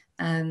to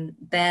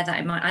bear that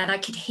in mind. And I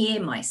could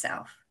hear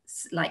myself,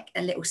 like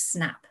a little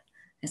snap.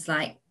 It's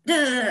like,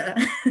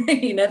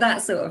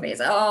 that sort of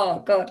is,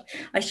 oh God,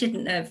 I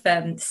shouldn't have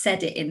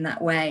said it in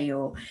that way,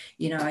 or,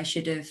 I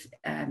should have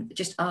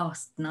just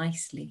asked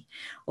nicely,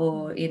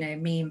 or,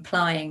 me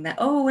implying that,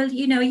 oh, well,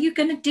 are you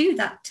going to do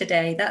that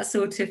today? That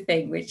sort of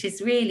thing, which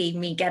is really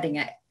me getting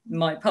at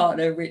my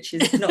partner, which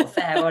is not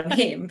fair on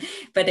him,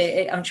 but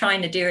I'm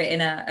trying to do it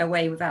in a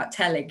way without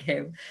telling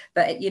him.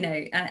 But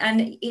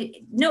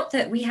not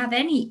that we have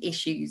any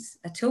issues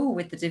at all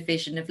with the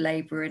division of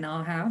labour in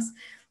our house,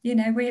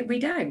 we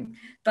don't,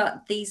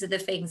 but these are the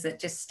things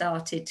that just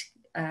started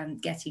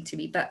getting to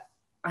me. But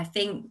I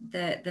think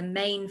the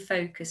main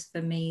focus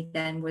for me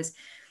then was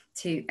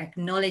to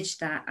acknowledge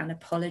that and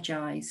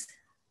apologize,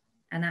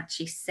 and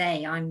actually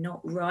say I'm not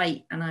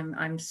right, and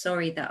I'm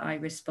sorry that I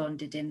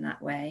responded in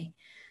that way.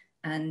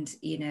 And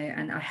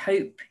and I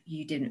hope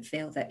you didn't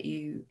feel that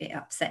it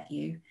upset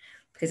you,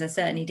 because I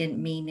certainly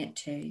didn't mean it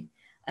to.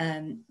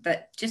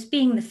 But just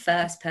being the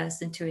first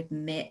person to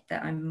admit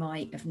that I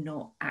might have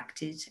not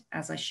acted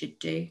as I should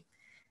do,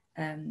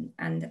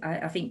 And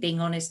I think being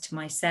honest to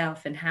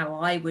myself and how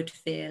I would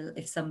feel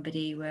if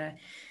somebody were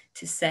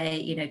to say,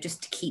 you know,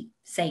 just to keep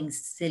saying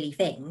silly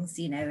things,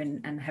 you know,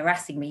 and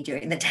harassing me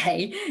during the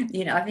day,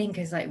 you know, I think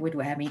is like would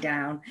wear me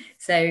down.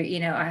 So, you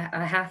know,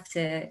 I have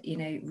to, you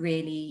know,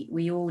 really,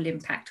 we all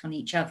impact on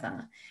each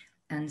other.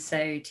 And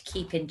so to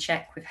keep in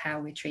check with how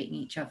we're treating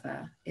each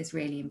other is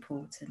really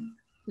important.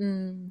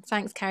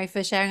 Thanks, Carrie,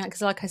 for sharing that,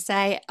 because like I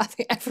say, I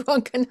think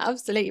everyone can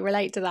absolutely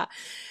relate to that.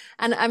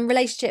 And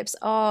relationships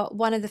are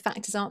one of the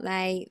factors, aren't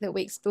they, that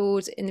we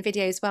explored in the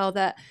video as well,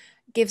 that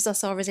gives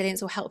us our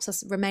resilience or helps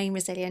us remain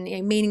resilient. You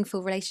know,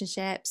 meaningful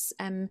relationships,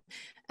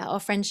 our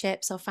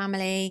friendships, our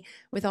family,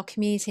 with our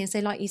community. And so,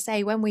 like you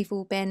say, when we've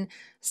all been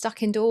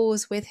stuck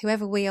indoors with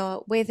whoever we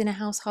are with in a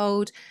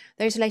household,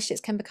 those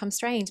relationships can become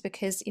strained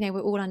because, you know,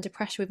 we're all under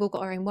pressure. We've all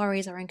got our own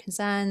worries, our own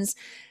concerns,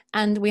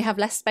 and we have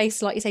less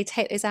space, like you say,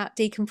 take those out,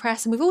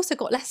 decompress. And we've also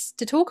got less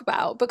to talk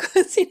about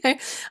because, you know,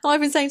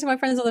 I've been saying to my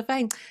friends on the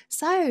phone,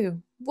 so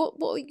what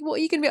are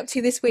you going to be up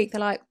to this week? They're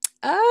like,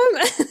 I'm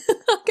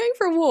going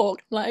for a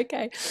walk. I'm like,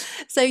 okay.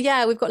 So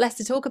yeah, we've got less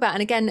to talk about.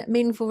 And again,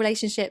 meaningful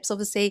relationships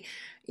obviously,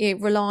 you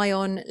know, rely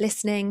on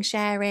listening,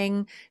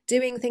 sharing,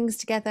 doing things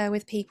together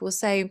with people.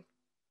 So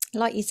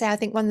like you say, I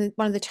think one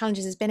of the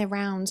challenges has been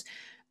around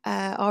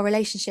our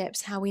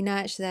relationships, how we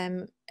nurture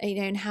them, you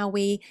know, and how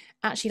we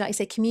actually, like you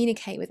say,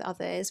 communicate with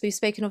others. We've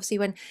spoken, obviously,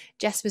 when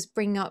Jess was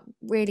bringing up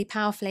really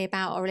powerfully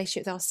about our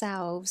relationship with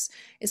ourselves,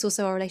 it's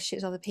also our relationship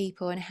with other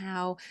people, and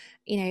how,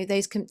 you know,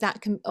 that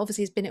can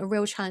obviously has been a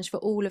real challenge for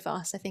all of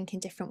us, I think, in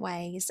different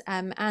ways.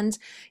 And,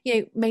 you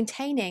know,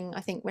 maintaining,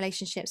 I think,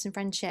 relationships and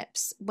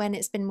friendships when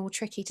it's been more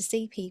tricky to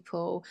see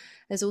people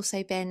has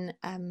also been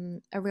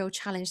a real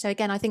challenge. So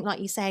again, I think, like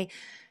you say,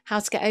 how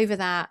to get over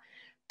that,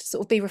 to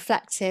sort of be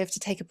reflective, to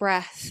take a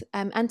breath,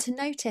 and to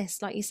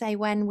notice, like you say,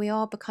 when we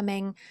are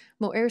becoming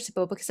more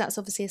irritable, because that's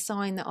obviously a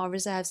sign that our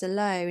reserves are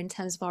low in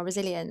terms of our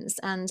resilience,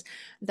 and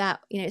that,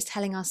 you know, it's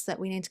telling us that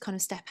we need to kind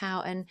of step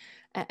out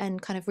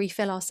and kind of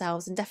refill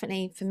ourselves. And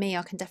definitely for me,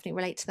 I can definitely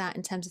relate to that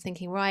in terms of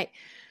thinking, right,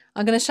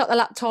 I'm going to shut the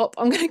laptop,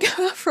 I'm going to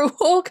go out for a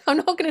walk, I'm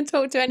not going to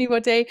talk to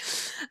anybody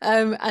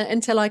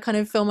until I kind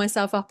of fill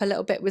myself up a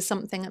little bit with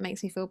something that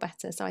makes me feel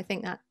better. So I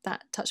think that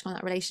touching on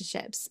that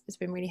relationships has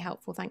been really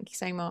helpful. Thank you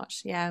so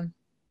much. Yeah.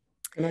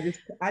 Can I just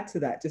add to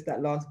that, just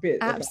that last bit?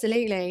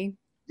 Absolutely.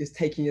 Just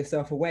taking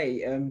yourself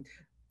away.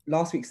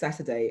 Last week,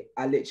 Saturday,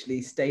 I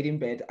literally stayed in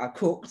bed, I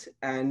cooked,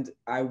 and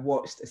I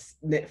watched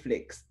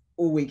Netflix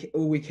all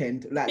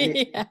weekend,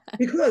 like yeah.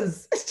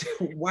 Because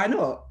why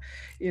not,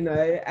 you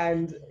know?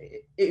 And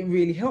it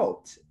really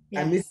helped.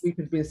 Yes. And this week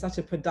has been such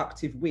a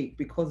productive week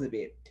because of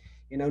it.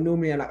 You know,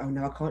 normally I'm like, oh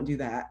no, I can't do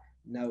that.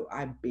 No,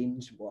 I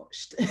binge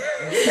watched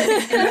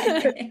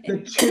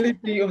the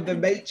trilogy of The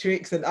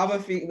Matrix and other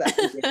things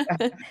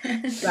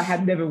that I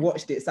had never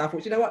watched it. So I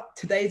thought, you know what,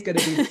 today's going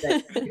to be the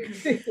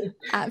day.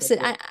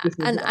 Absolutely.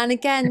 And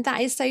again,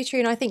 that is so true.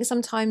 And I think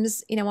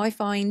sometimes, you know, I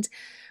find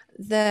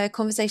the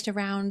conversation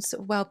around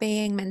sort of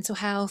well-being, mental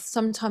health,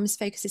 sometimes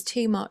focuses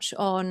too much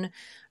on,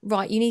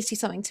 right, you need to do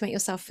something to make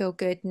yourself feel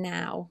good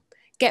now.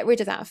 Get rid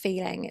of that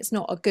feeling. It's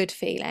not a good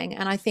feeling.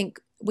 And I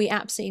think we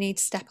absolutely need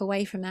to step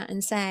away from that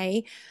and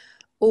say,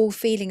 all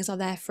feelings are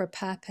there for a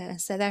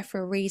purpose. They're there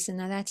for a reason.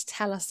 They're there to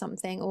tell us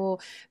something, or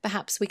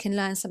perhaps we can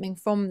learn something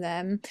from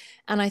them.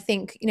 And I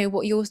think, you know,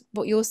 what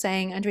you're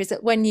saying, Andrew, is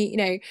that when you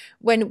know,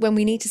 when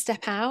we need to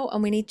step out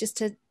and we need just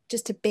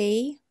to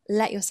be,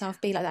 let yourself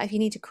be like that. If you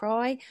need to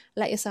cry,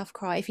 let yourself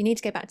cry. If you need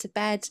to go back to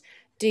bed,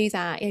 do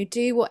that. You know,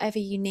 do whatever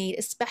you need,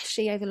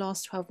 especially over the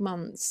last 12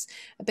 months,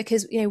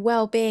 because, you know,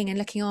 well-being and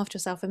looking after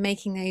yourself and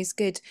making those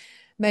good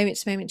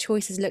moment-to-moment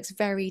choices looks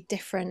very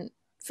different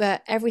for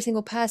every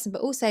single person, but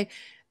also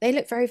they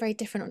look very, very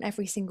different on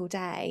every single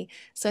day.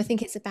 So I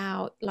think it's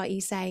about, like you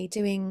say,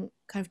 doing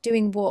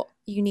what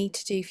you need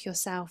to do for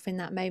yourself in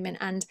that moment,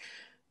 and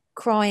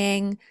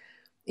crying,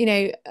 you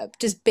know,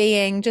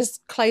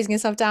 just closing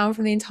yourself down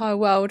from the entire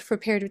world for a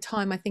period of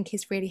time, I think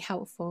is really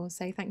helpful.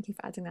 So thank you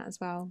for adding that as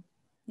well.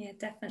 Yeah,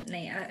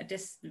 definitely. I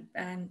just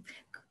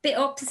bit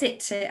opposite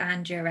to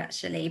Andrew,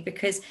 actually,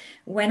 because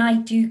when I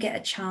do get a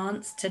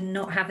chance to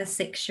not have a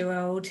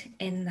 6-year-old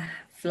in the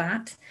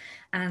flat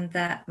and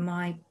that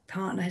my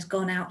partner has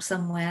gone out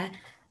somewhere,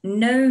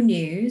 no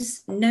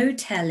news, no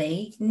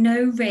telly,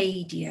 no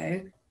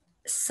radio,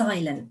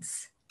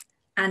 silence.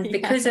 And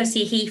because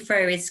obviously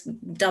Heathrow is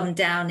dumbed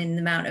down in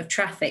the amount of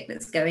traffic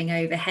that's going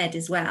overhead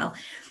as well,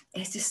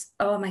 it's just,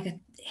 oh my God,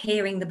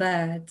 hearing the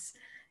birds,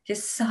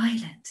 just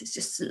silence. It's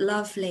just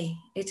lovely.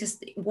 It's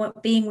just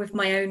being with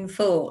my own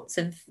thoughts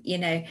of, you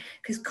know,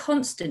 because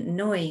constant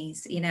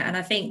noise, you know, and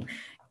I think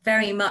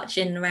very much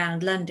in and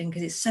around London,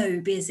 because it's so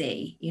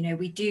busy, you know,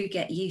 we do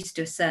get used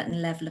to a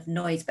certain level of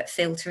noise, but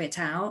filter it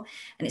out.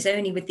 And it's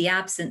only with the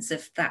absence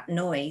of that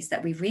noise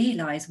that we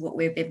realise what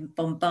we've been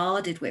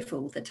bombarded with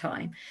all the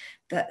time.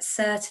 But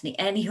certainly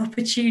any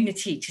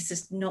opportunity to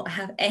just not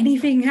have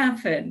anything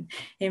happen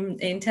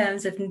in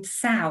terms of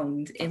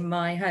sound in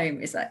my home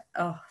is like,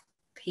 oh,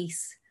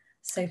 peace.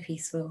 So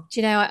peaceful. Do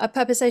you know, I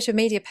put up a social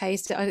media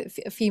post a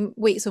few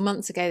weeks or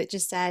months ago that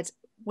just said,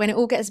 when it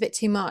all gets a bit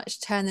too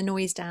much, turn the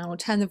noise down or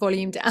turn the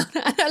volume down.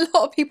 And a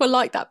lot of people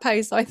like that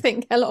post. So I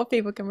think a lot of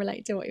people can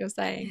relate to what you're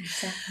saying.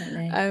 Yeah,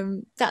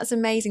 definitely. That's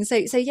amazing.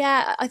 So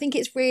yeah, I think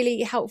it's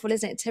really helpful,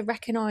 isn't it, to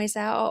recognise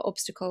our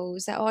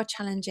obstacles, our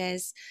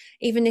challenges,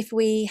 even if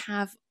we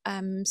have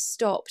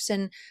stopped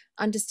and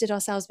understood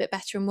ourselves a bit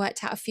better and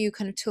worked out a few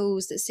kind of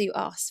tools that suit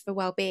us for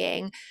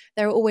well-being.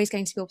 There are always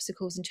going to be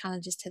obstacles and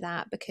challenges to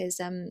that, because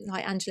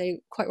like Angela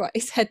quite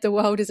rightly said, the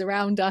world is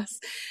around us.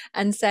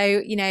 And so,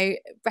 you know,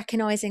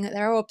 recognizing that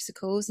there are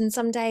obstacles, and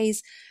some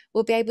days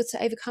we'll be able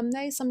to overcome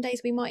those, some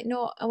days we might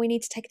not, and we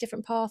need to take a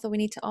different path, or we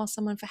need to ask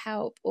someone for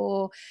help,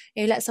 or,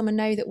 you know, let someone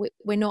know that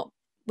we're not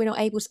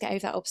able to get over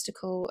that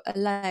obstacle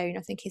alone.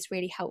 I think is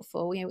really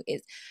helpful. You know,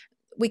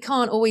 we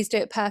can't always do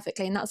it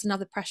perfectly, and that's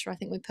another pressure I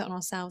think we put on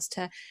ourselves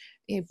to,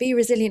 you know, be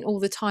resilient all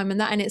the time, and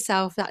that in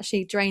itself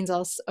actually drains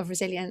us of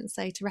resilience.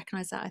 So to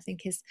recognize that, I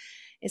think is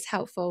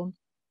helpful.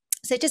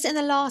 So just in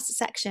the last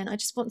section, I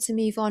just want to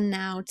move on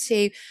now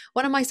to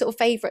one of my sort of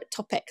favourite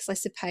topics, I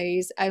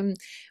suppose,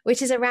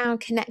 which is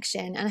around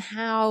connection and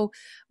how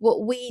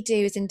what we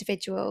do as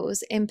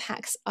individuals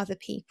impacts other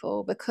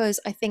people. Because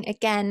I think,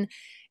 again,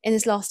 in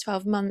this last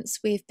 12 months,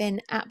 we've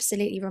been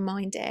absolutely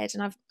reminded,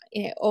 and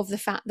of the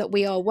fact that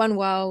we are one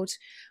world.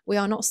 We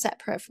are not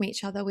separate from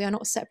each other. We are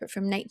not separate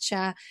from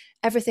nature.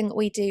 Everything that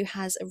we do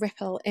has a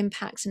ripple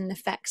impact and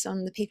effects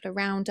on the people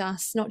around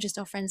us, not just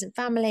our friends and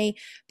family,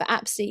 but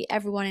absolutely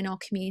everyone in our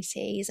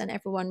communities and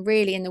everyone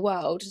really in the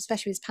world,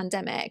 especially with this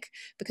pandemic,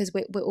 because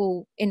we're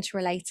all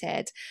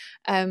interrelated.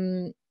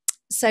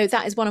 So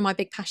that is one of my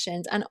big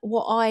passions. And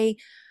why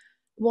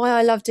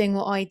I love doing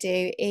what I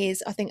do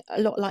is, I think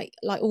a lot like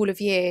all of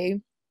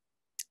you,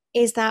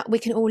 is that we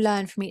can all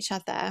learn from each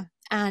other.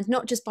 And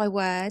not just by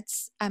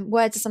words.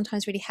 Words are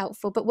sometimes really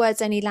helpful, but words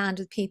only land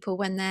with people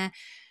when they're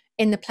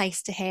in the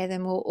place to hear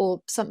them,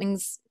 or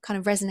something's kind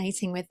of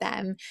resonating with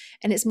them.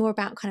 And it's more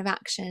about kind of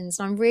actions.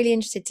 And I'm really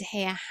interested to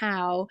hear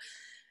how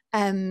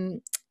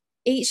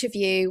each of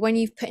you, when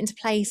you've put into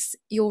place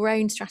your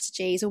own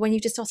strategies, or when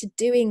you've just started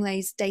doing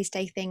those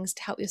day-to-day things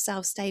to help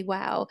yourself stay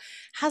well,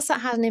 has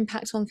that had an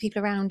impact on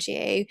people around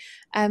you?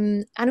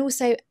 And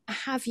also,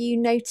 have you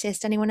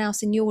noticed anyone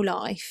else in your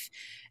life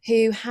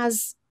who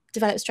has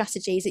developed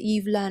strategies that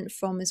you've learned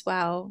from as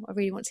well? I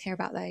really want to hear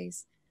about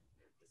those.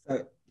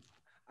 So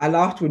I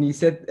laughed when you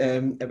said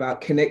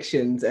about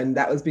connections, and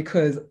that was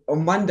because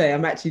on Monday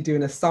I'm actually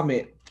doing a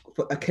summit,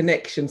 a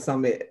connection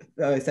summit.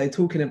 So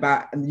talking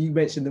about, and you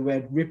mentioned the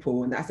word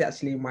ripple, and that's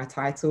actually my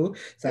title.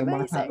 So amazing.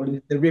 My title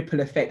is The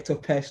Ripple Effect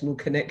of Personal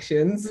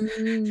Connections. So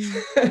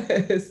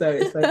it's so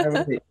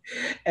ironic.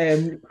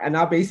 And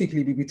I'll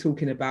basically be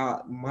talking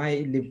about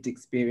my lived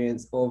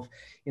experience of,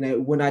 you know,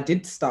 when I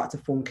did start to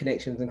form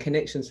connections, and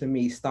connections for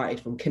me started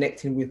from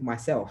connecting with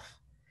myself.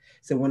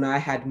 So when I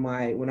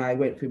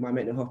went through my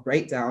mental health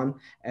breakdown,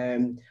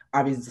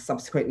 I was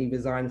subsequently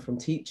resigned from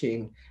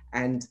teaching,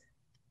 and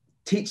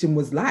teaching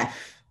was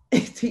life.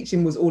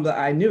 Teaching was all that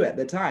I knew at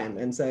the time.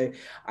 And so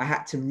I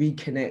had to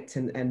reconnect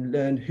and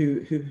learn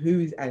who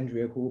is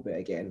Andrea Corbett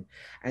again.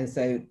 And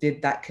so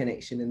did that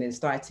connection, and then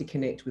started to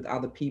connect with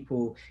other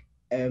people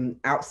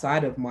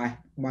outside of my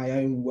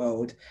own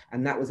world.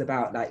 And that was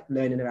about like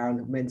learning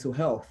around mental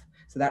health.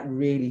 So that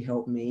really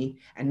helped me,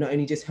 and not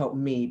only just helped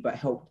me, but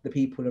helped the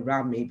people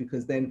around me,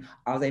 because then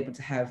I was able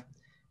to have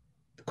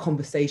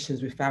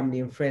conversations with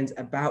family and friends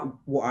about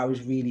what I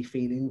was really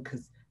feeling,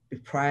 because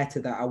prior to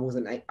that,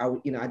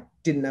 I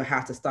didn't know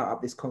how to start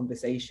up this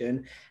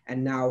conversation.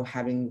 And now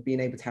being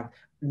able to have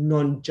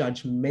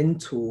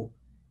non-judgmental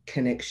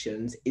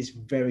connections is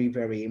very,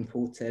 very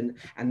important.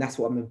 And that's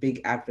what I'm a big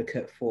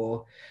advocate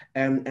for.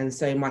 And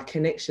so my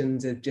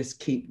connections are just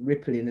keep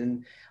rippling.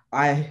 And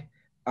I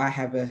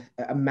have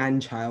a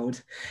man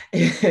child.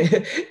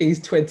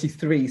 He's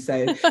 23.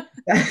 So,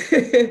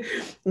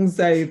 and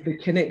so the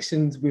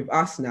connections with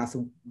us now,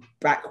 so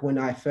back when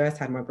I first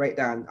had my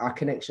breakdown, our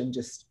connection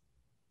just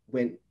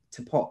went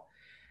to pot.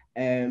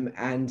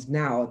 And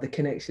now the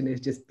connection is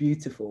just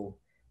beautiful.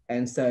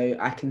 And so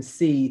I can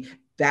see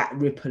that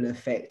ripple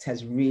effect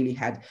has really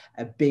had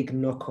a big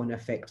knock-on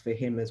effect for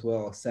him as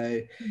well.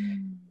 So,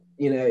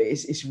 you know,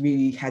 it's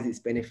really has its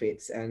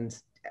benefits, and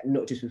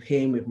not just with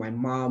him, with my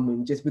mum,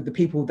 and just with the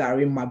people that are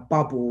in my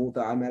bubble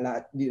that I'm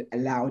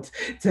allowed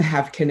to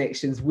have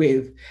connections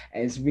with.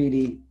 And it's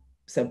really,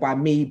 so by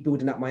me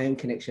building up my own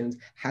connections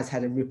has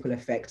had a ripple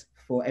effect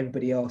for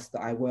everybody else that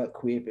I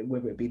work with,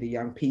 whether it be the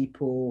young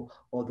people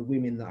or the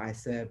women that I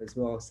serve as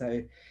well.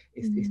 So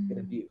it's been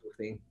a beautiful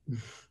thing.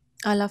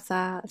 I love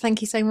that.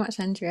 Thank you so much,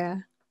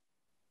 Andrea.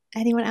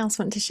 Anyone else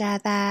want to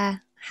share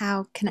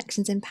how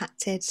connections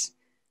impacted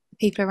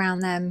people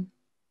around them?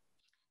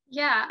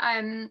 Yeah,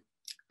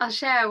 I'll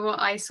share what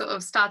I sort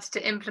of started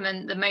to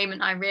implement the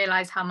moment I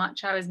realised how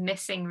much I was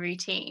missing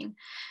routine.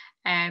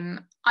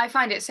 I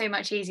find it so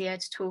much easier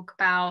to talk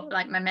about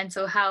like my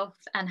mental health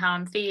and how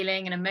I'm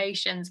feeling and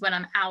emotions when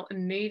I'm out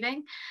and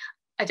moving.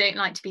 I don't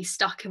like to be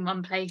stuck in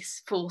one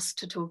place, forced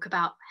to talk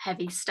about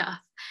heavy stuff.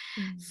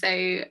 So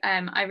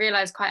I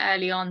realised quite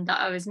early on that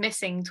I was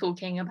missing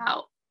talking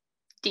about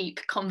deep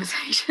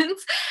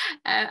conversations.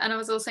 And I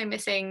was also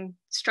missing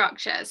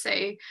structure.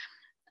 So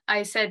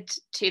I said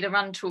to the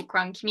Run Talk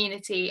Run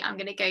community, I'm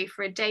going to go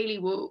for a daily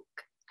walk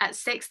at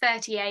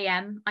 6:30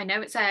 a.m. I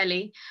know it's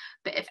early,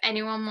 but if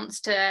anyone wants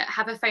to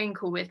have a phone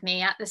call with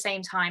me at the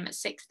same time at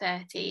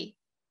 6:30,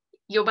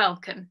 you're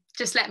welcome.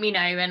 Just let me know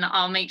and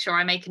I'll make sure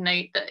I make a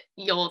note that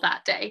you're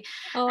that day.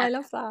 Oh, I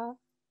love that.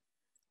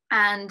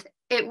 And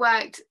it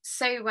worked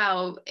so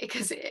well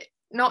because it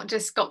not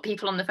just got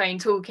people on the phone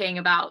talking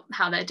about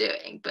how they're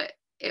doing, but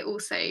it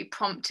also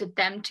prompted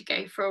them to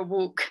go for a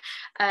walk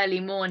early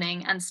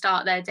morning and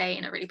start their day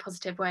in a really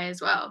positive way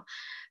as well.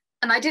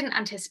 And I didn't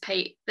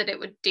anticipate that it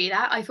would do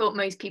that. I thought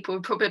most people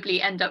would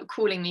probably end up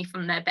calling me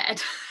from their bed.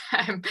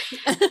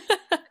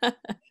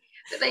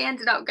 But they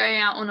ended up going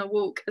out on a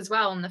walk as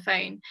well on the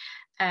phone.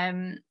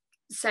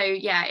 So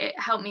yeah, it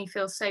helped me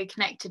feel so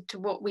connected to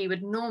what we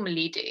would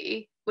normally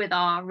do with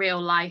our real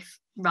life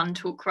run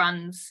talk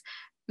runs,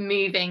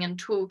 moving and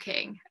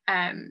talking.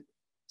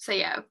 So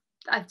yeah,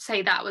 I'd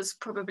say that was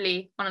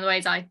probably one of the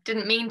ways I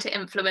didn't mean to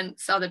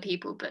influence other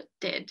people, but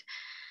did.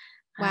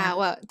 Wow,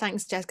 well,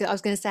 thanks, Jessica. I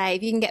was going to say,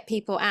 if you can get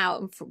people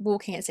out and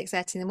walking at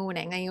 6:30 in the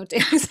morning, then you're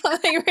doing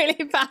something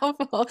really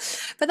powerful.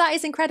 But that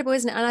is incredible,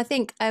 isn't it? And I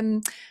think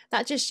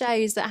that just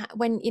shows that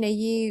when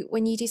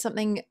you do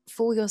something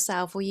for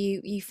yourself, or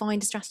you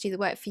find a strategy that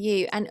worked for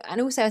you, and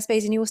also I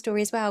suppose in your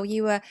story as well,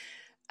 you were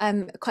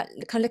quite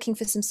kind of looking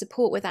for some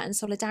support with that and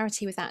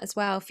solidarity with that as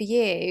well for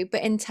you,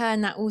 but in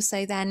turn that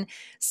also then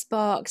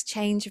sparked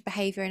change of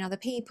behavior in other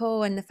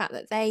people, and the fact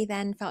that they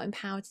then felt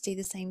empowered to do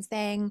the same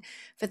thing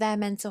for their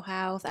mental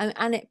health,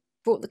 and it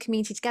brought the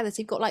community together.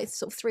 So you've got like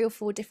sort of 3 or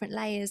 4 different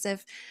layers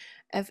of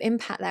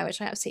impact there, which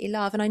I absolutely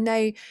love. And I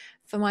know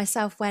for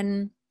myself,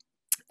 when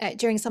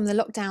during some of the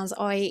lockdowns,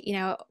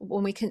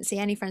 when we couldn't see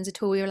any friends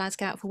at all, we were allowed to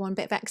go out for one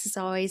bit of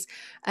exercise.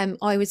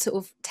 I would sort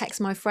of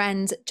text my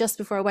friend just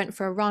before I went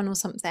for a run or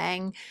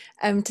something,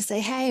 to say,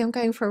 hey, I'm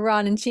going for a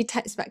run. And she'd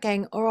text back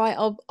going, all right,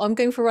 I'm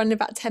going for a run in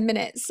about 10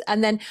 minutes.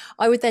 And then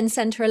I would then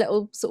send her a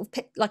little sort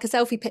of like a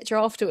selfie picture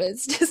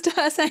afterwards, just to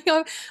her saying,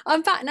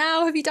 I'm back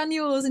now. Have you done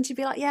yours? And she'd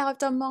be like, yeah, I've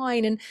done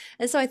mine.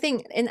 And so I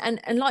think, and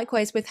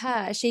likewise with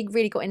her, she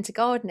really got into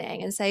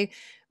gardening. And so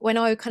when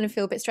I would kind of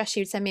feel a bit stressed, she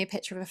would send me a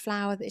picture of a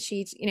flower that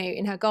she'd,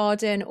 in her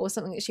garden, or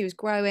something that she was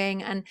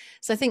growing. And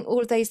so I think all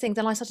of those things,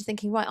 then I started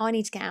thinking, right, I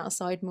need to get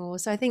outside more.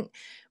 So I think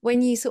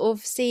when you sort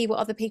of see what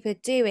other people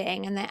are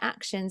doing and their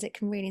actions, it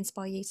can really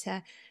inspire you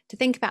to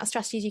think about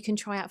strategies you can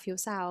try out for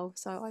yourself.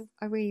 So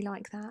I really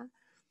like that.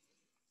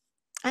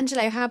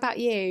 Angelo, how about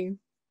you?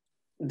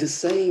 The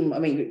same. I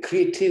mean,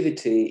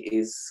 creativity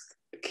is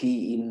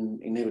key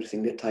in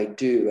everything that I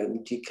do,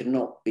 and you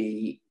cannot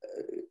be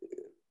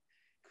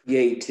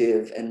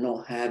creative and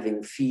not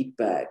having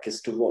feedback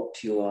as to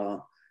what you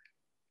are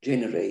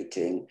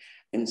generating.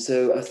 And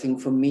so I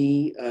think for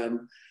me,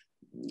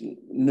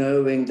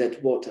 knowing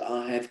that what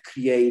I have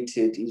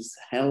created is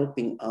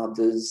helping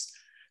others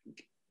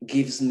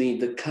gives me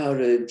the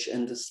courage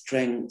and the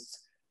strength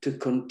to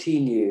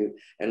continue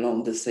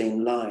along the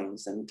same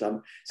lines. And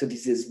so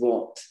this is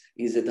what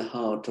is at the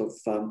heart of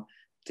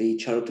the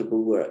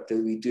charitable work that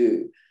we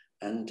do.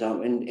 And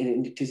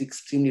it is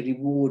extremely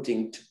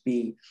rewarding to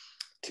be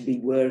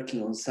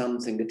working on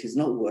something that is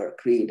not work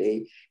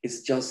really.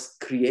 It's just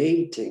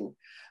creating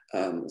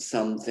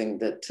something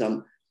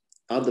that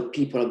other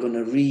people are going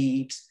to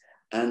read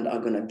and are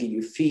going to give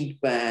you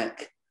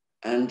feedback.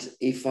 And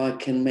if I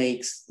can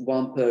make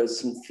one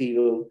person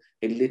feel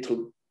a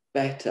little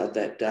better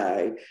that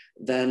day,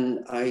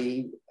 then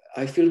I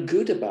feel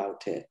good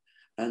about it.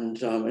 And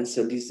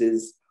so this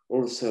is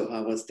also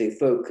how I stay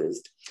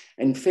focused.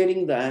 And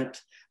failing that,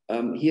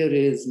 here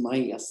is my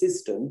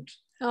assistant.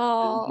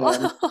 Oh,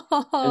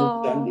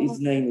 and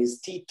his name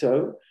is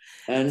Tito.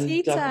 And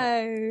Tito,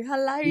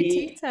 hello,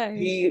 Tito.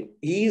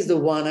 He's the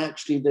one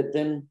actually that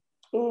then,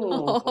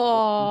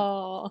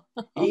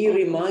 he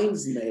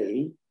reminds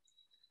me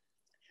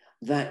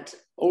that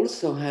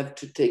also have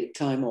to take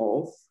time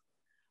off.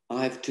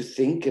 I have to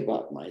think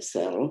about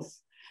myself,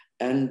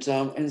 and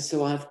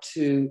so I have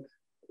to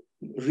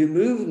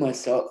remove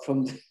myself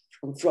from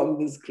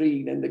the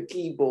screen and the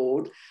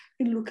keyboard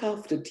and look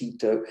after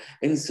Tito.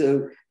 And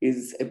so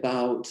it's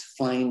about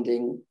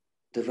finding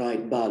the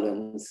right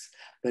balance.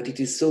 But it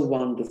is so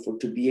wonderful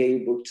to be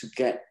able to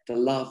get the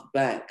love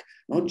back,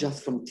 not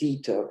just from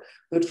Tito,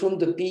 but from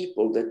the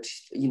people that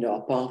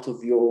are part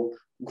of your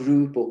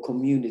group or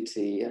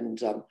community,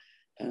 and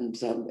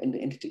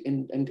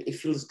it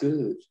feels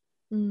good.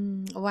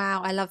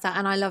 Wow, I love that,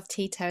 and I love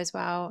Tito as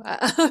well.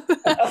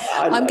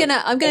 I'm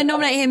gonna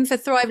nominate him for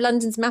Thrive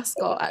London's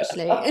mascot,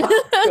 actually.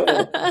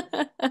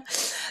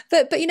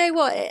 But you know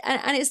what,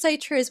 and it's so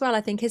true as well,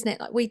 I think, isn't it?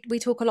 Like we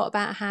talk a lot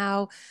about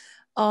how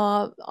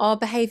our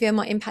behavior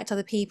might impact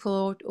other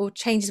people, or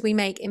changes we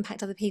make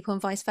impact other people,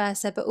 and vice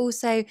versa. But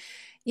also,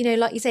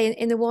 like you say,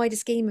 in the wider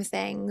scheme of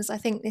things, I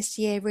think this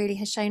year really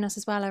has shown us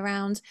as well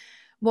around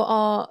what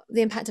are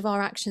the impact of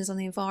our actions on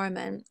the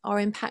environment, our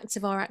impact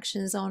of our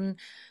actions on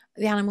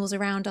the animals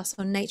around us,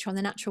 on nature, on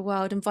the natural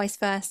world, and vice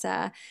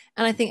versa.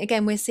 And I think,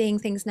 again, we're seeing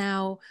things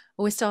now,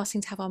 or we're starting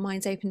to have our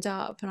minds opened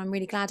up, and I'm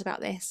really glad about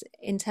this,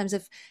 in terms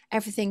of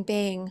everything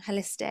being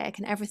holistic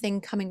and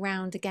everything coming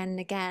round again and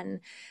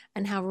again,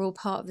 and how we're all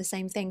part of the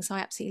same thing. So I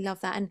absolutely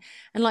love that. And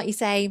like you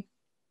say,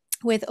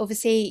 with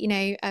obviously,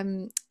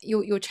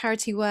 your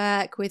charity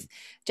work, with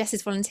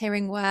Jess's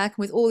volunteering work, and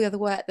with all the other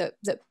work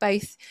that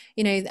both,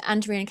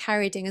 Andrea and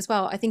Carrie are doing as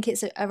well, I think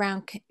it's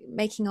around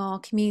making our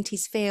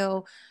communities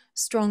feel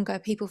stronger,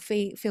 people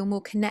feel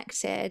more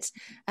connected,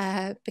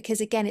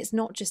 because again, it's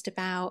not just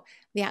about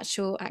the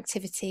actual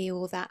activity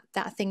or that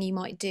thing you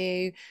might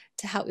do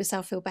to help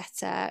yourself feel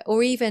better,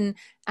 or even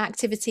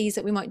activities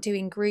that we might do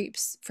in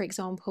groups, for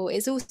example.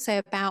 It's also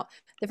about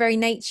the very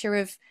nature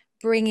of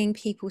bringing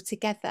people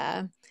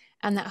together,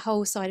 and that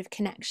whole side of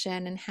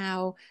connection, and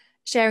how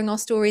sharing our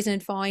stories and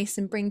advice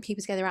and bring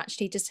people together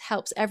actually just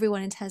helps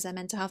everyone in terms of their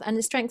mental health, and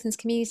it strengthens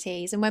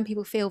communities. And when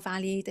people feel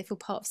valued, they feel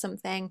part of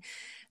something,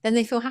 then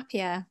they feel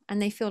happier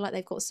and they feel like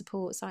they've got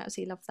support. So I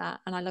absolutely love that.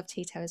 And I love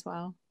Tito as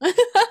well.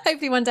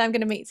 Hopefully one day I'm going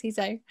to meet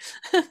Tito.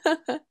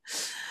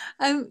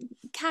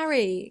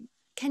 Carrie,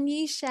 can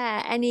you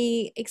share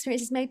any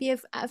experiences maybe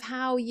of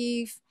how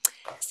you've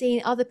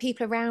seen other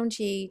people around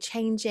you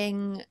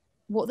changing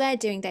what they're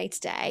doing day to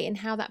day, and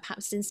how that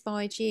perhaps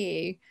inspired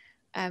you?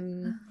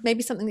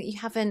 Maybe something that you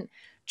haven't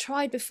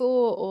tried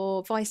before,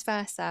 or vice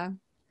versa.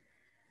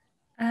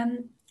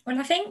 Well,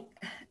 I think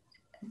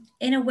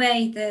in a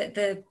way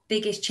the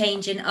biggest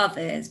change in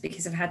others,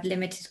 because I've had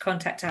limited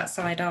contact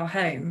outside our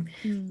home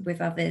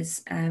with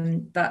others,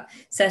 but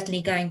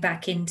certainly going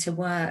back into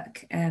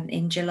work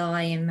in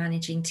July and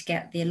managing to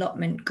get the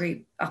allotment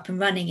group up and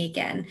running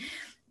again,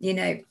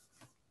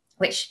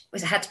 which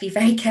had to be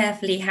very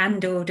carefully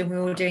handled, and we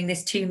were all doing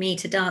this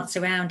 2-meter dance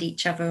around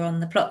each other on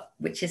the plot,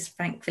 which is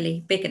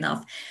thankfully big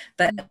enough.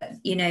 But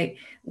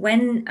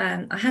when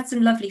I had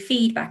some lovely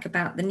feedback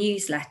about the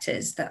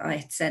newsletters that I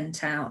had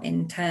sent out,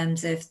 in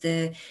terms of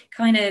the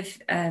kind of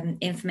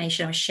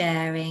information I was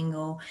sharing,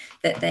 or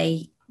that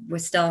they were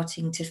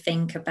starting to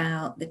think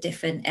about the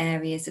different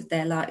areas of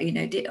their life,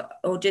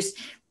 or just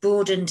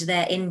broadened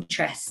their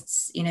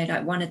interests.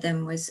 Like one of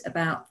them was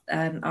about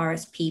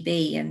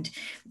RSPB and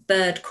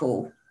bird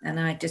call, and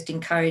I just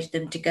encouraged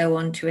them to go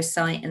onto a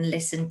site and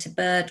listen to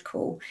bird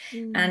call.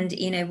 And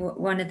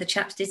one of the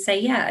chaps did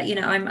say,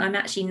 I'm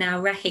actually now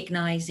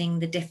recognizing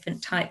the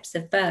different types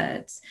of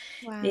birds.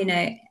 Wow.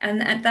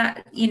 And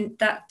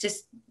that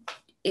just,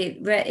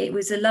 it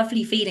was a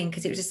lovely feeling,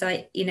 because it was just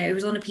like, it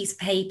was on a piece of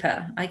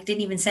paper. I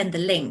didn't even send the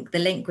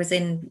link was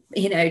in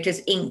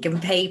just ink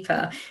and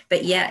paper,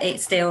 but yet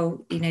it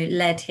still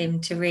led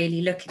him to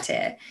really look at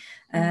it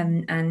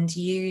and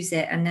use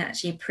it, and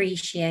actually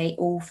appreciate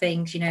all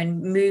things,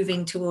 and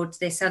moving towards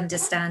this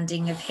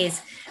understanding of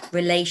his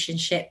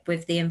relationship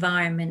with the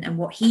environment and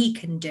what he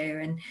can do.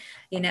 And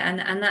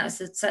and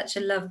that's such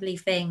a lovely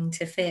thing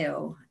to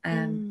feel,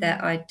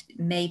 that I'd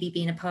maybe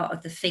been a part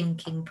of the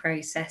thinking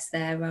process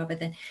there, rather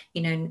than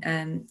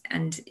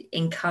and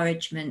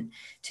encouragement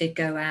to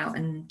go out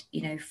and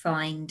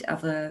find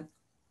other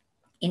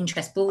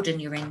interest, broaden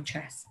your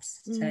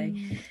interests. So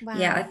wow.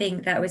 Yeah, I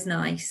think that was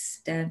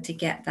nice to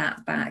get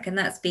that back, and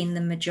that's been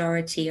the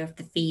majority of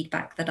the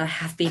feedback that I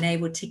have been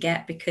able to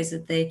get, because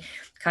of the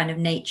kind of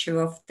nature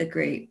of the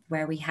group,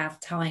 where we have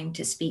time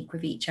to speak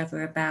with each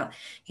other about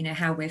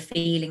how we're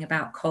feeling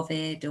about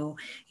COVID, or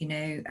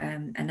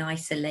an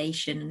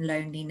isolation and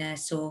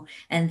loneliness,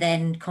 and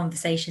then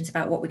conversations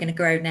about what we're going to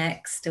grow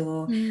next,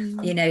 or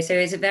so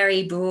it's a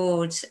very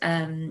broad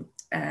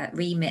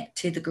remit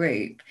to the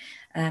group.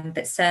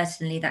 But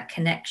certainly that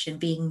connection,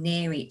 being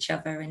near each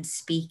other and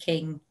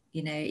speaking,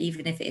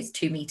 even if it is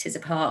 2 meters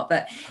apart,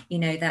 but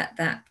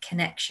that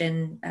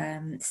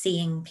connection,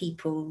 seeing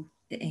people,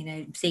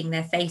 seeing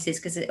their faces,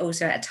 because it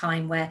also at a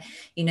time where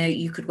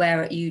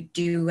you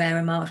do wear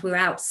a mask. We're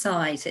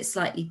outside, so it's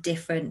slightly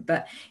different,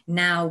 but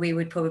now we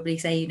would probably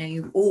say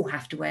you all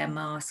have to wear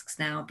masks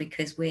now,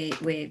 because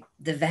we're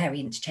the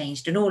variant's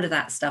changed and all of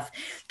that stuff.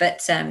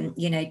 But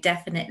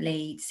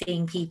definitely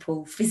seeing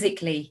people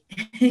physically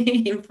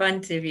in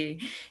front of you,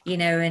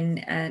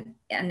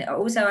 and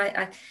also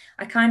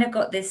I kind of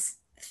got this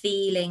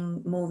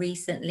feeling more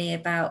recently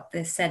about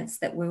the sense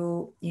that we're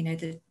all,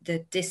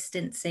 the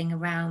distancing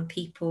around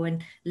people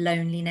and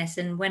loneliness.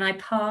 And when I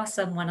pass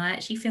someone, I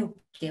actually feel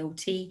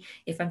guilty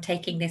if I'm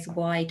taking this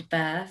wide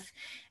berth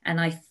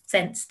and I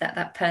sense that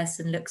that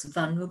person looks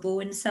vulnerable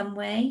in some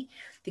way,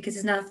 because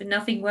there's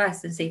nothing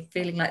worse than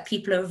feeling like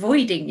people are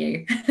avoiding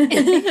you.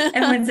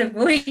 Everyone's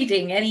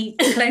avoiding any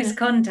close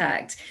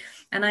contact.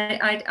 And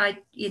I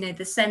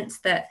the sense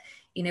that,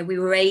 we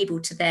were able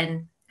to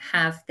then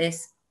have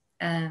this,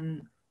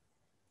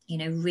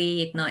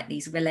 reignite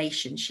these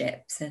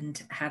relationships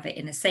and have it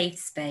in a safe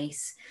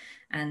space,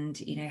 and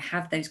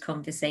have those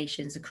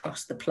conversations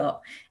across the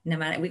plot. No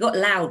matter, we got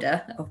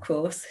louder, of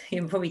course,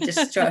 probably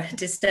just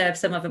disturb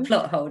some other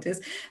plot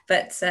holders,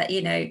 but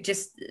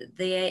just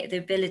the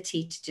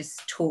ability to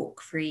just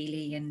talk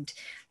freely and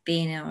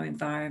be in our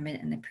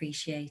environment and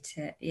appreciate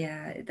it.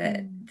 Yeah,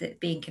 that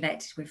being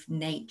connected with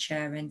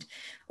nature and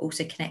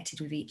also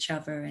connected with each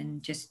other,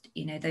 and just,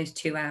 you know, those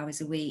 2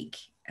 hours a week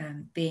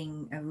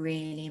being a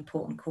really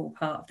important core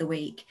part of the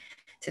week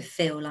to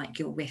feel like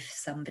you're with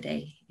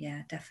somebody.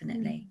 Yeah,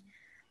 definitely.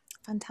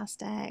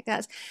 Fantastic.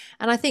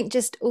 And I think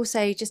just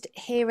also just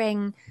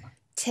hearing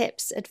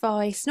tips,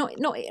 advice, not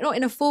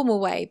in a formal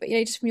way, but, you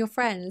know, just from your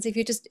friends. If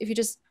you're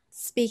just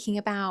speaking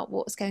about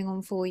what's going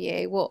on for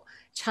you, what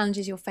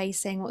challenges you're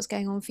facing, what's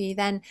going on for you,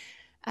 then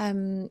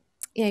you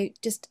know,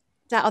 just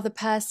that other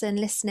person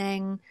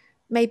listening,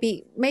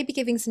 maybe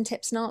giving some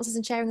tips and answers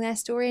and sharing their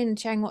story and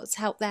sharing what's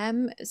helped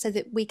them, so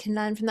that we can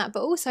learn from that.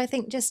 But also I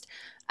think just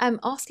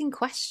asking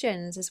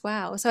questions as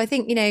well. So I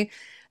think, you know,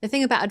 the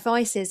thing about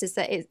advice is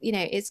that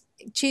it's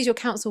choose your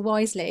counsel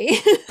wisely.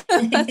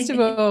 First of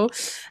all,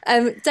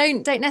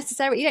 you don't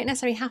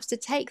necessarily have to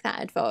take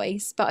that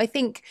advice, but I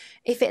think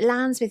if it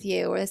lands with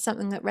you, or there's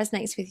something that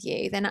resonates with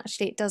you, then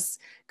actually it does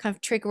kind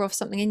of trigger off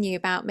something in you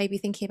about maybe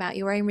thinking about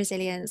your own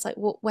resilience. Like,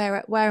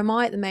 where am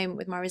I at the moment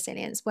with my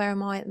resilience? Where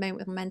am I at the moment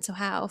with my mental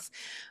health?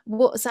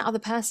 What's that other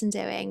person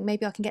doing?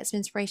 Maybe I can get some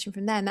inspiration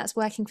from them. That's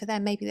working for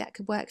them. Maybe that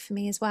could work for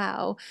me as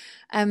well.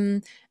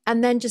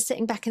 And then just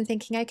sitting back and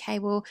thinking, okay,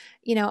 well,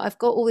 you know, I've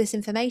got all this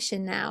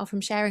information now from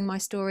sharing my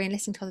story and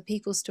listening to other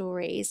people's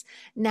stories.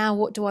 Now,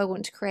 what do I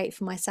want to create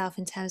for myself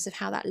in terms of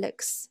how that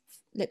looks,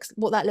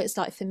 what that looks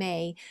like for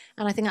me?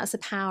 And I think that's the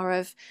power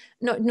of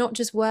not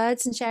just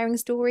words and sharing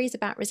stories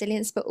about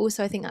resilience, but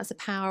also I think that's the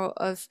power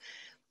of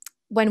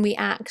when we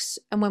act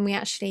and when we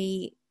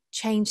actually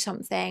change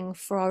something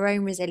for our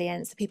own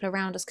resilience, the people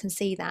around us can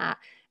see that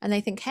and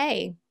they think,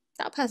 hey,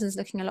 that person's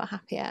looking a lot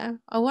happier.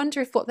 I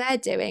wonder if what they're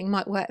doing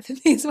might work for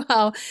me as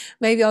well.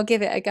 Maybe I'll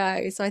give it a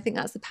go. So I think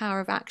that's the power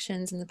of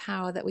actions and the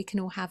power that we can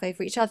all have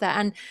over each other,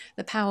 and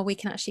the power we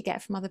can actually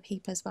get from other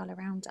people as well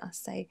around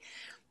us. So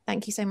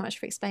thank you so much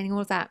for explaining all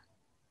of that.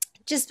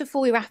 Just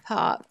before we wrap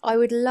up, I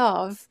would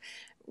love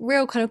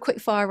real kind of quick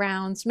fire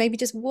rounds, maybe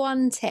just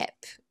one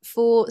tip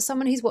for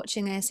someone who's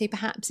watching this who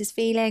perhaps is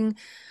feeling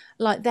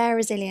like their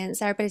resilience,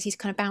 their ability to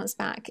kind of bounce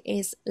back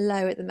is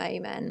low at the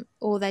moment,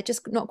 or they're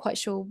just not quite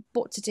sure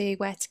what to do,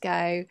 where to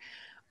go.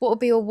 What would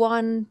be your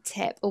one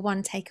tip or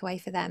one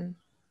takeaway for them?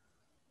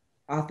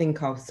 I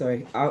think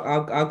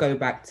I'll go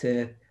back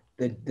to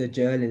the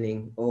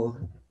journaling, or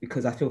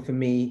because I feel for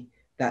me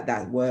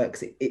that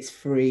works. It's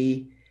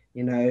free,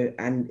 you know,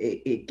 and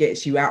it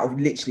gets you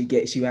literally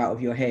gets you out of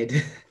your head.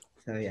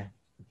 So yeah.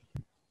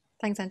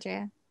 Thanks,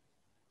 Andrea.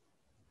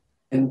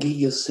 And give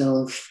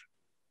yourself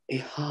a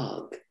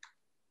hug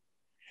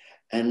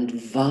and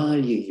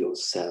value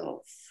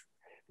yourself,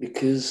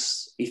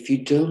 because if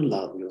you don't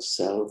love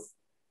yourself,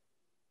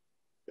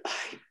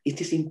 it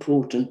is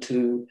important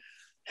to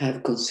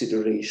have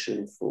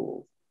consideration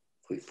for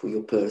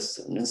your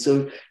person. And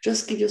so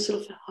just give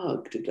yourself a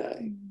hug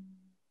today.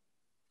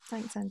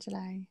 Thanks,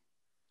 Angela.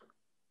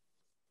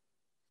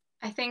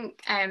 I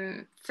think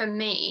for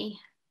me,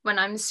 when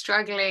I'm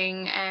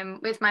struggling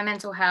with my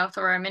mental health,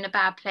 or I'm in a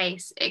bad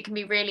place, it can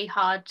be really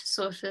hard to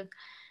sort of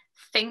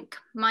think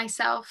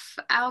myself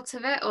out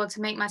of it, or to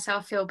make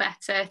myself feel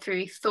better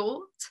through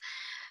thought.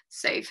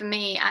 So for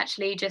me,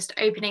 actually just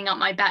opening up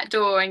my back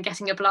door and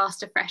getting a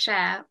blast of fresh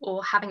air,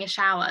 or having a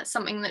shower,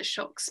 something that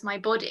shocks my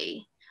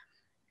body,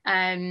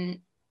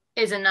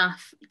 is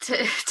enough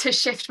to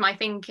shift my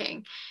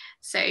thinking.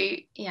 So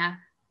yeah,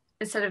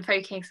 instead of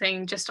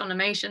focusing just on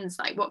emotions,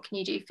 like what can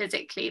you do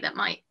physically that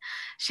might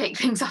shake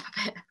things up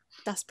a bit?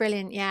 That's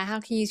brilliant. Yeah,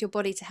 how can you use your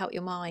body to help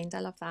your mind?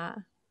 I love that.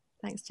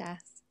 Thanks,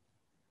 Jess.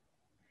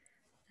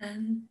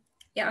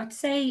 Yeah, I'd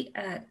say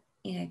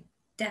you know,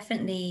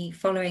 definitely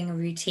following a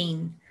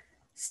routine,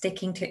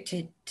 sticking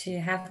to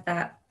have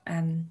that.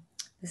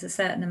 There's a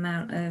certain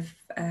amount of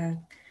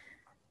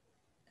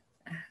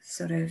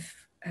sort of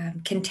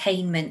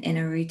containment in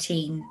a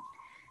routine,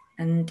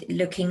 and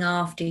looking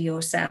after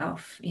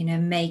yourself, you know,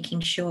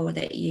 making sure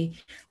that you,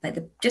 like,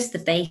 just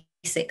the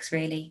basics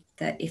really,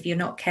 that if you're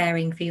not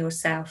caring for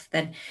yourself,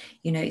 then,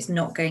 you know, it's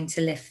not going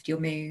to lift your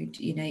mood.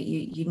 You know,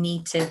 you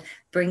need to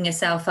bring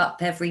yourself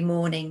up every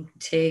morning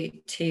to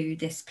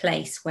this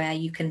place where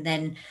you can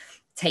then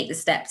take the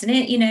steps. And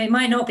it, you know, it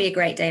might not be a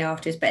great day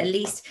afterwards, but at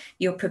least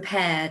you're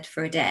prepared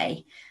for a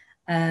day.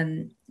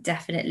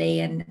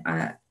 Definitely. And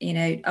you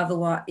know,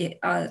 otherwise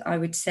I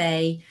would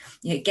say,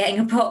 you know, getting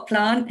a pot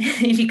plant.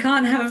 If you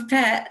can't have a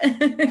pet,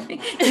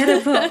 get a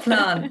pot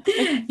plant.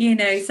 You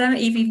know,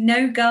 if you've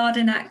no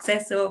garden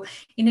access, or,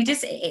 you know,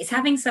 just it's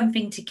having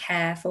something to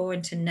care for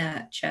and to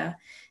nurture,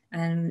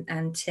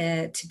 and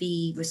to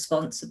be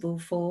responsible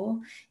for.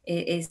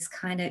 It is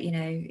kind of, you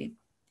know,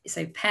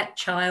 so pet,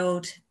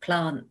 child,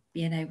 plant,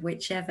 you know,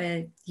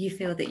 whichever you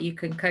feel that you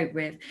can cope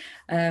with,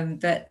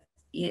 but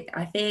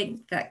I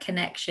think that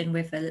connection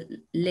with a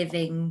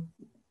living,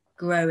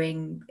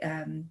 growing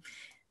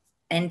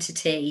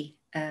entity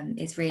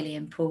is really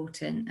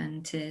important,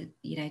 and to,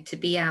 you know, to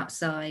be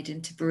outside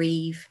and to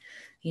breathe,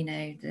 you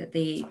know,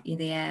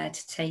 the air,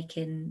 to take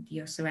in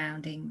your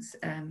surroundings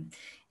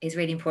is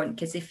really important.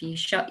 Because if you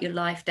shut your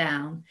life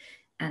down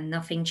and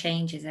nothing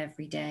changes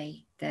every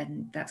day,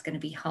 then that's going to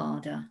be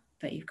harder.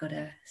 But you've got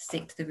to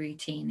stick to the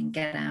routine and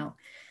get out,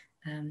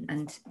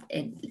 and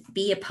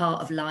be a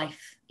part of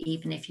life,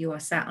 even if you are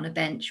sat on a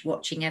bench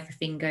watching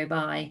everything go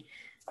by.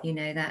 You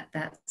know,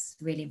 that's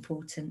really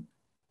important.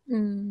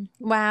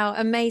 Wow,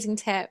 amazing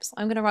tips.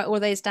 I'm going to write all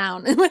of those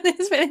down when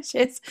this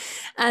finishes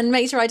and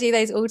make sure I do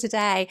those all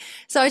today.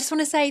 So I just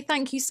want to say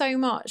thank you so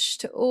much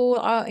to all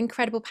our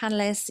incredible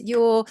panelists.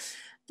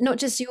 Not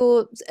just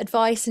your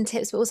advice and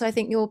tips, but also I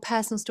think your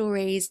personal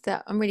stories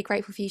that I'm really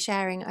grateful for you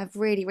sharing have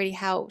really, really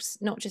helped,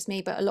 not just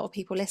me, but a lot of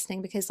people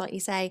listening, because like you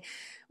say,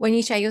 when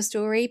you share your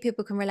story,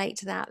 people can relate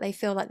to that. They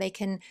feel like they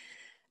can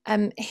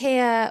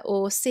hear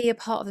or see a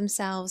part of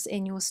themselves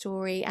in your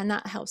story, and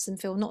that helps them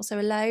feel not so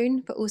alone,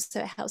 but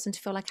also it helps them to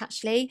feel like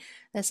actually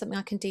there's something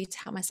I can do to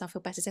help myself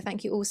feel better. So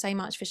thank you all so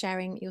much for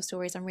sharing your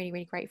stories. I'm really,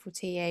 really grateful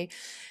to you.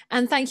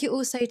 And thank you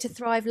also to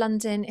Thrive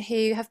London,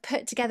 who have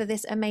put together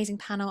this amazing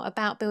panel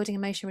about building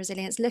emotional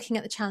resilience, looking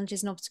at the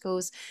challenges and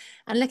obstacles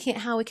and looking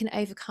at how we can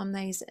overcome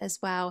those as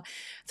well.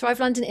 Thrive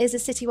London is a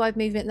citywide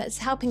movement that's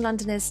helping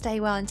Londoners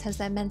stay well in terms of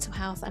their mental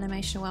health and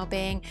emotional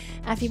well-being.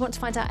 And if you want to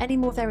find out any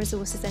more of their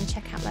resources, then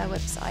check out their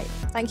website.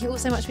 Thank you all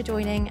so much for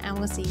joining, and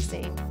we'll see you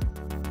soon.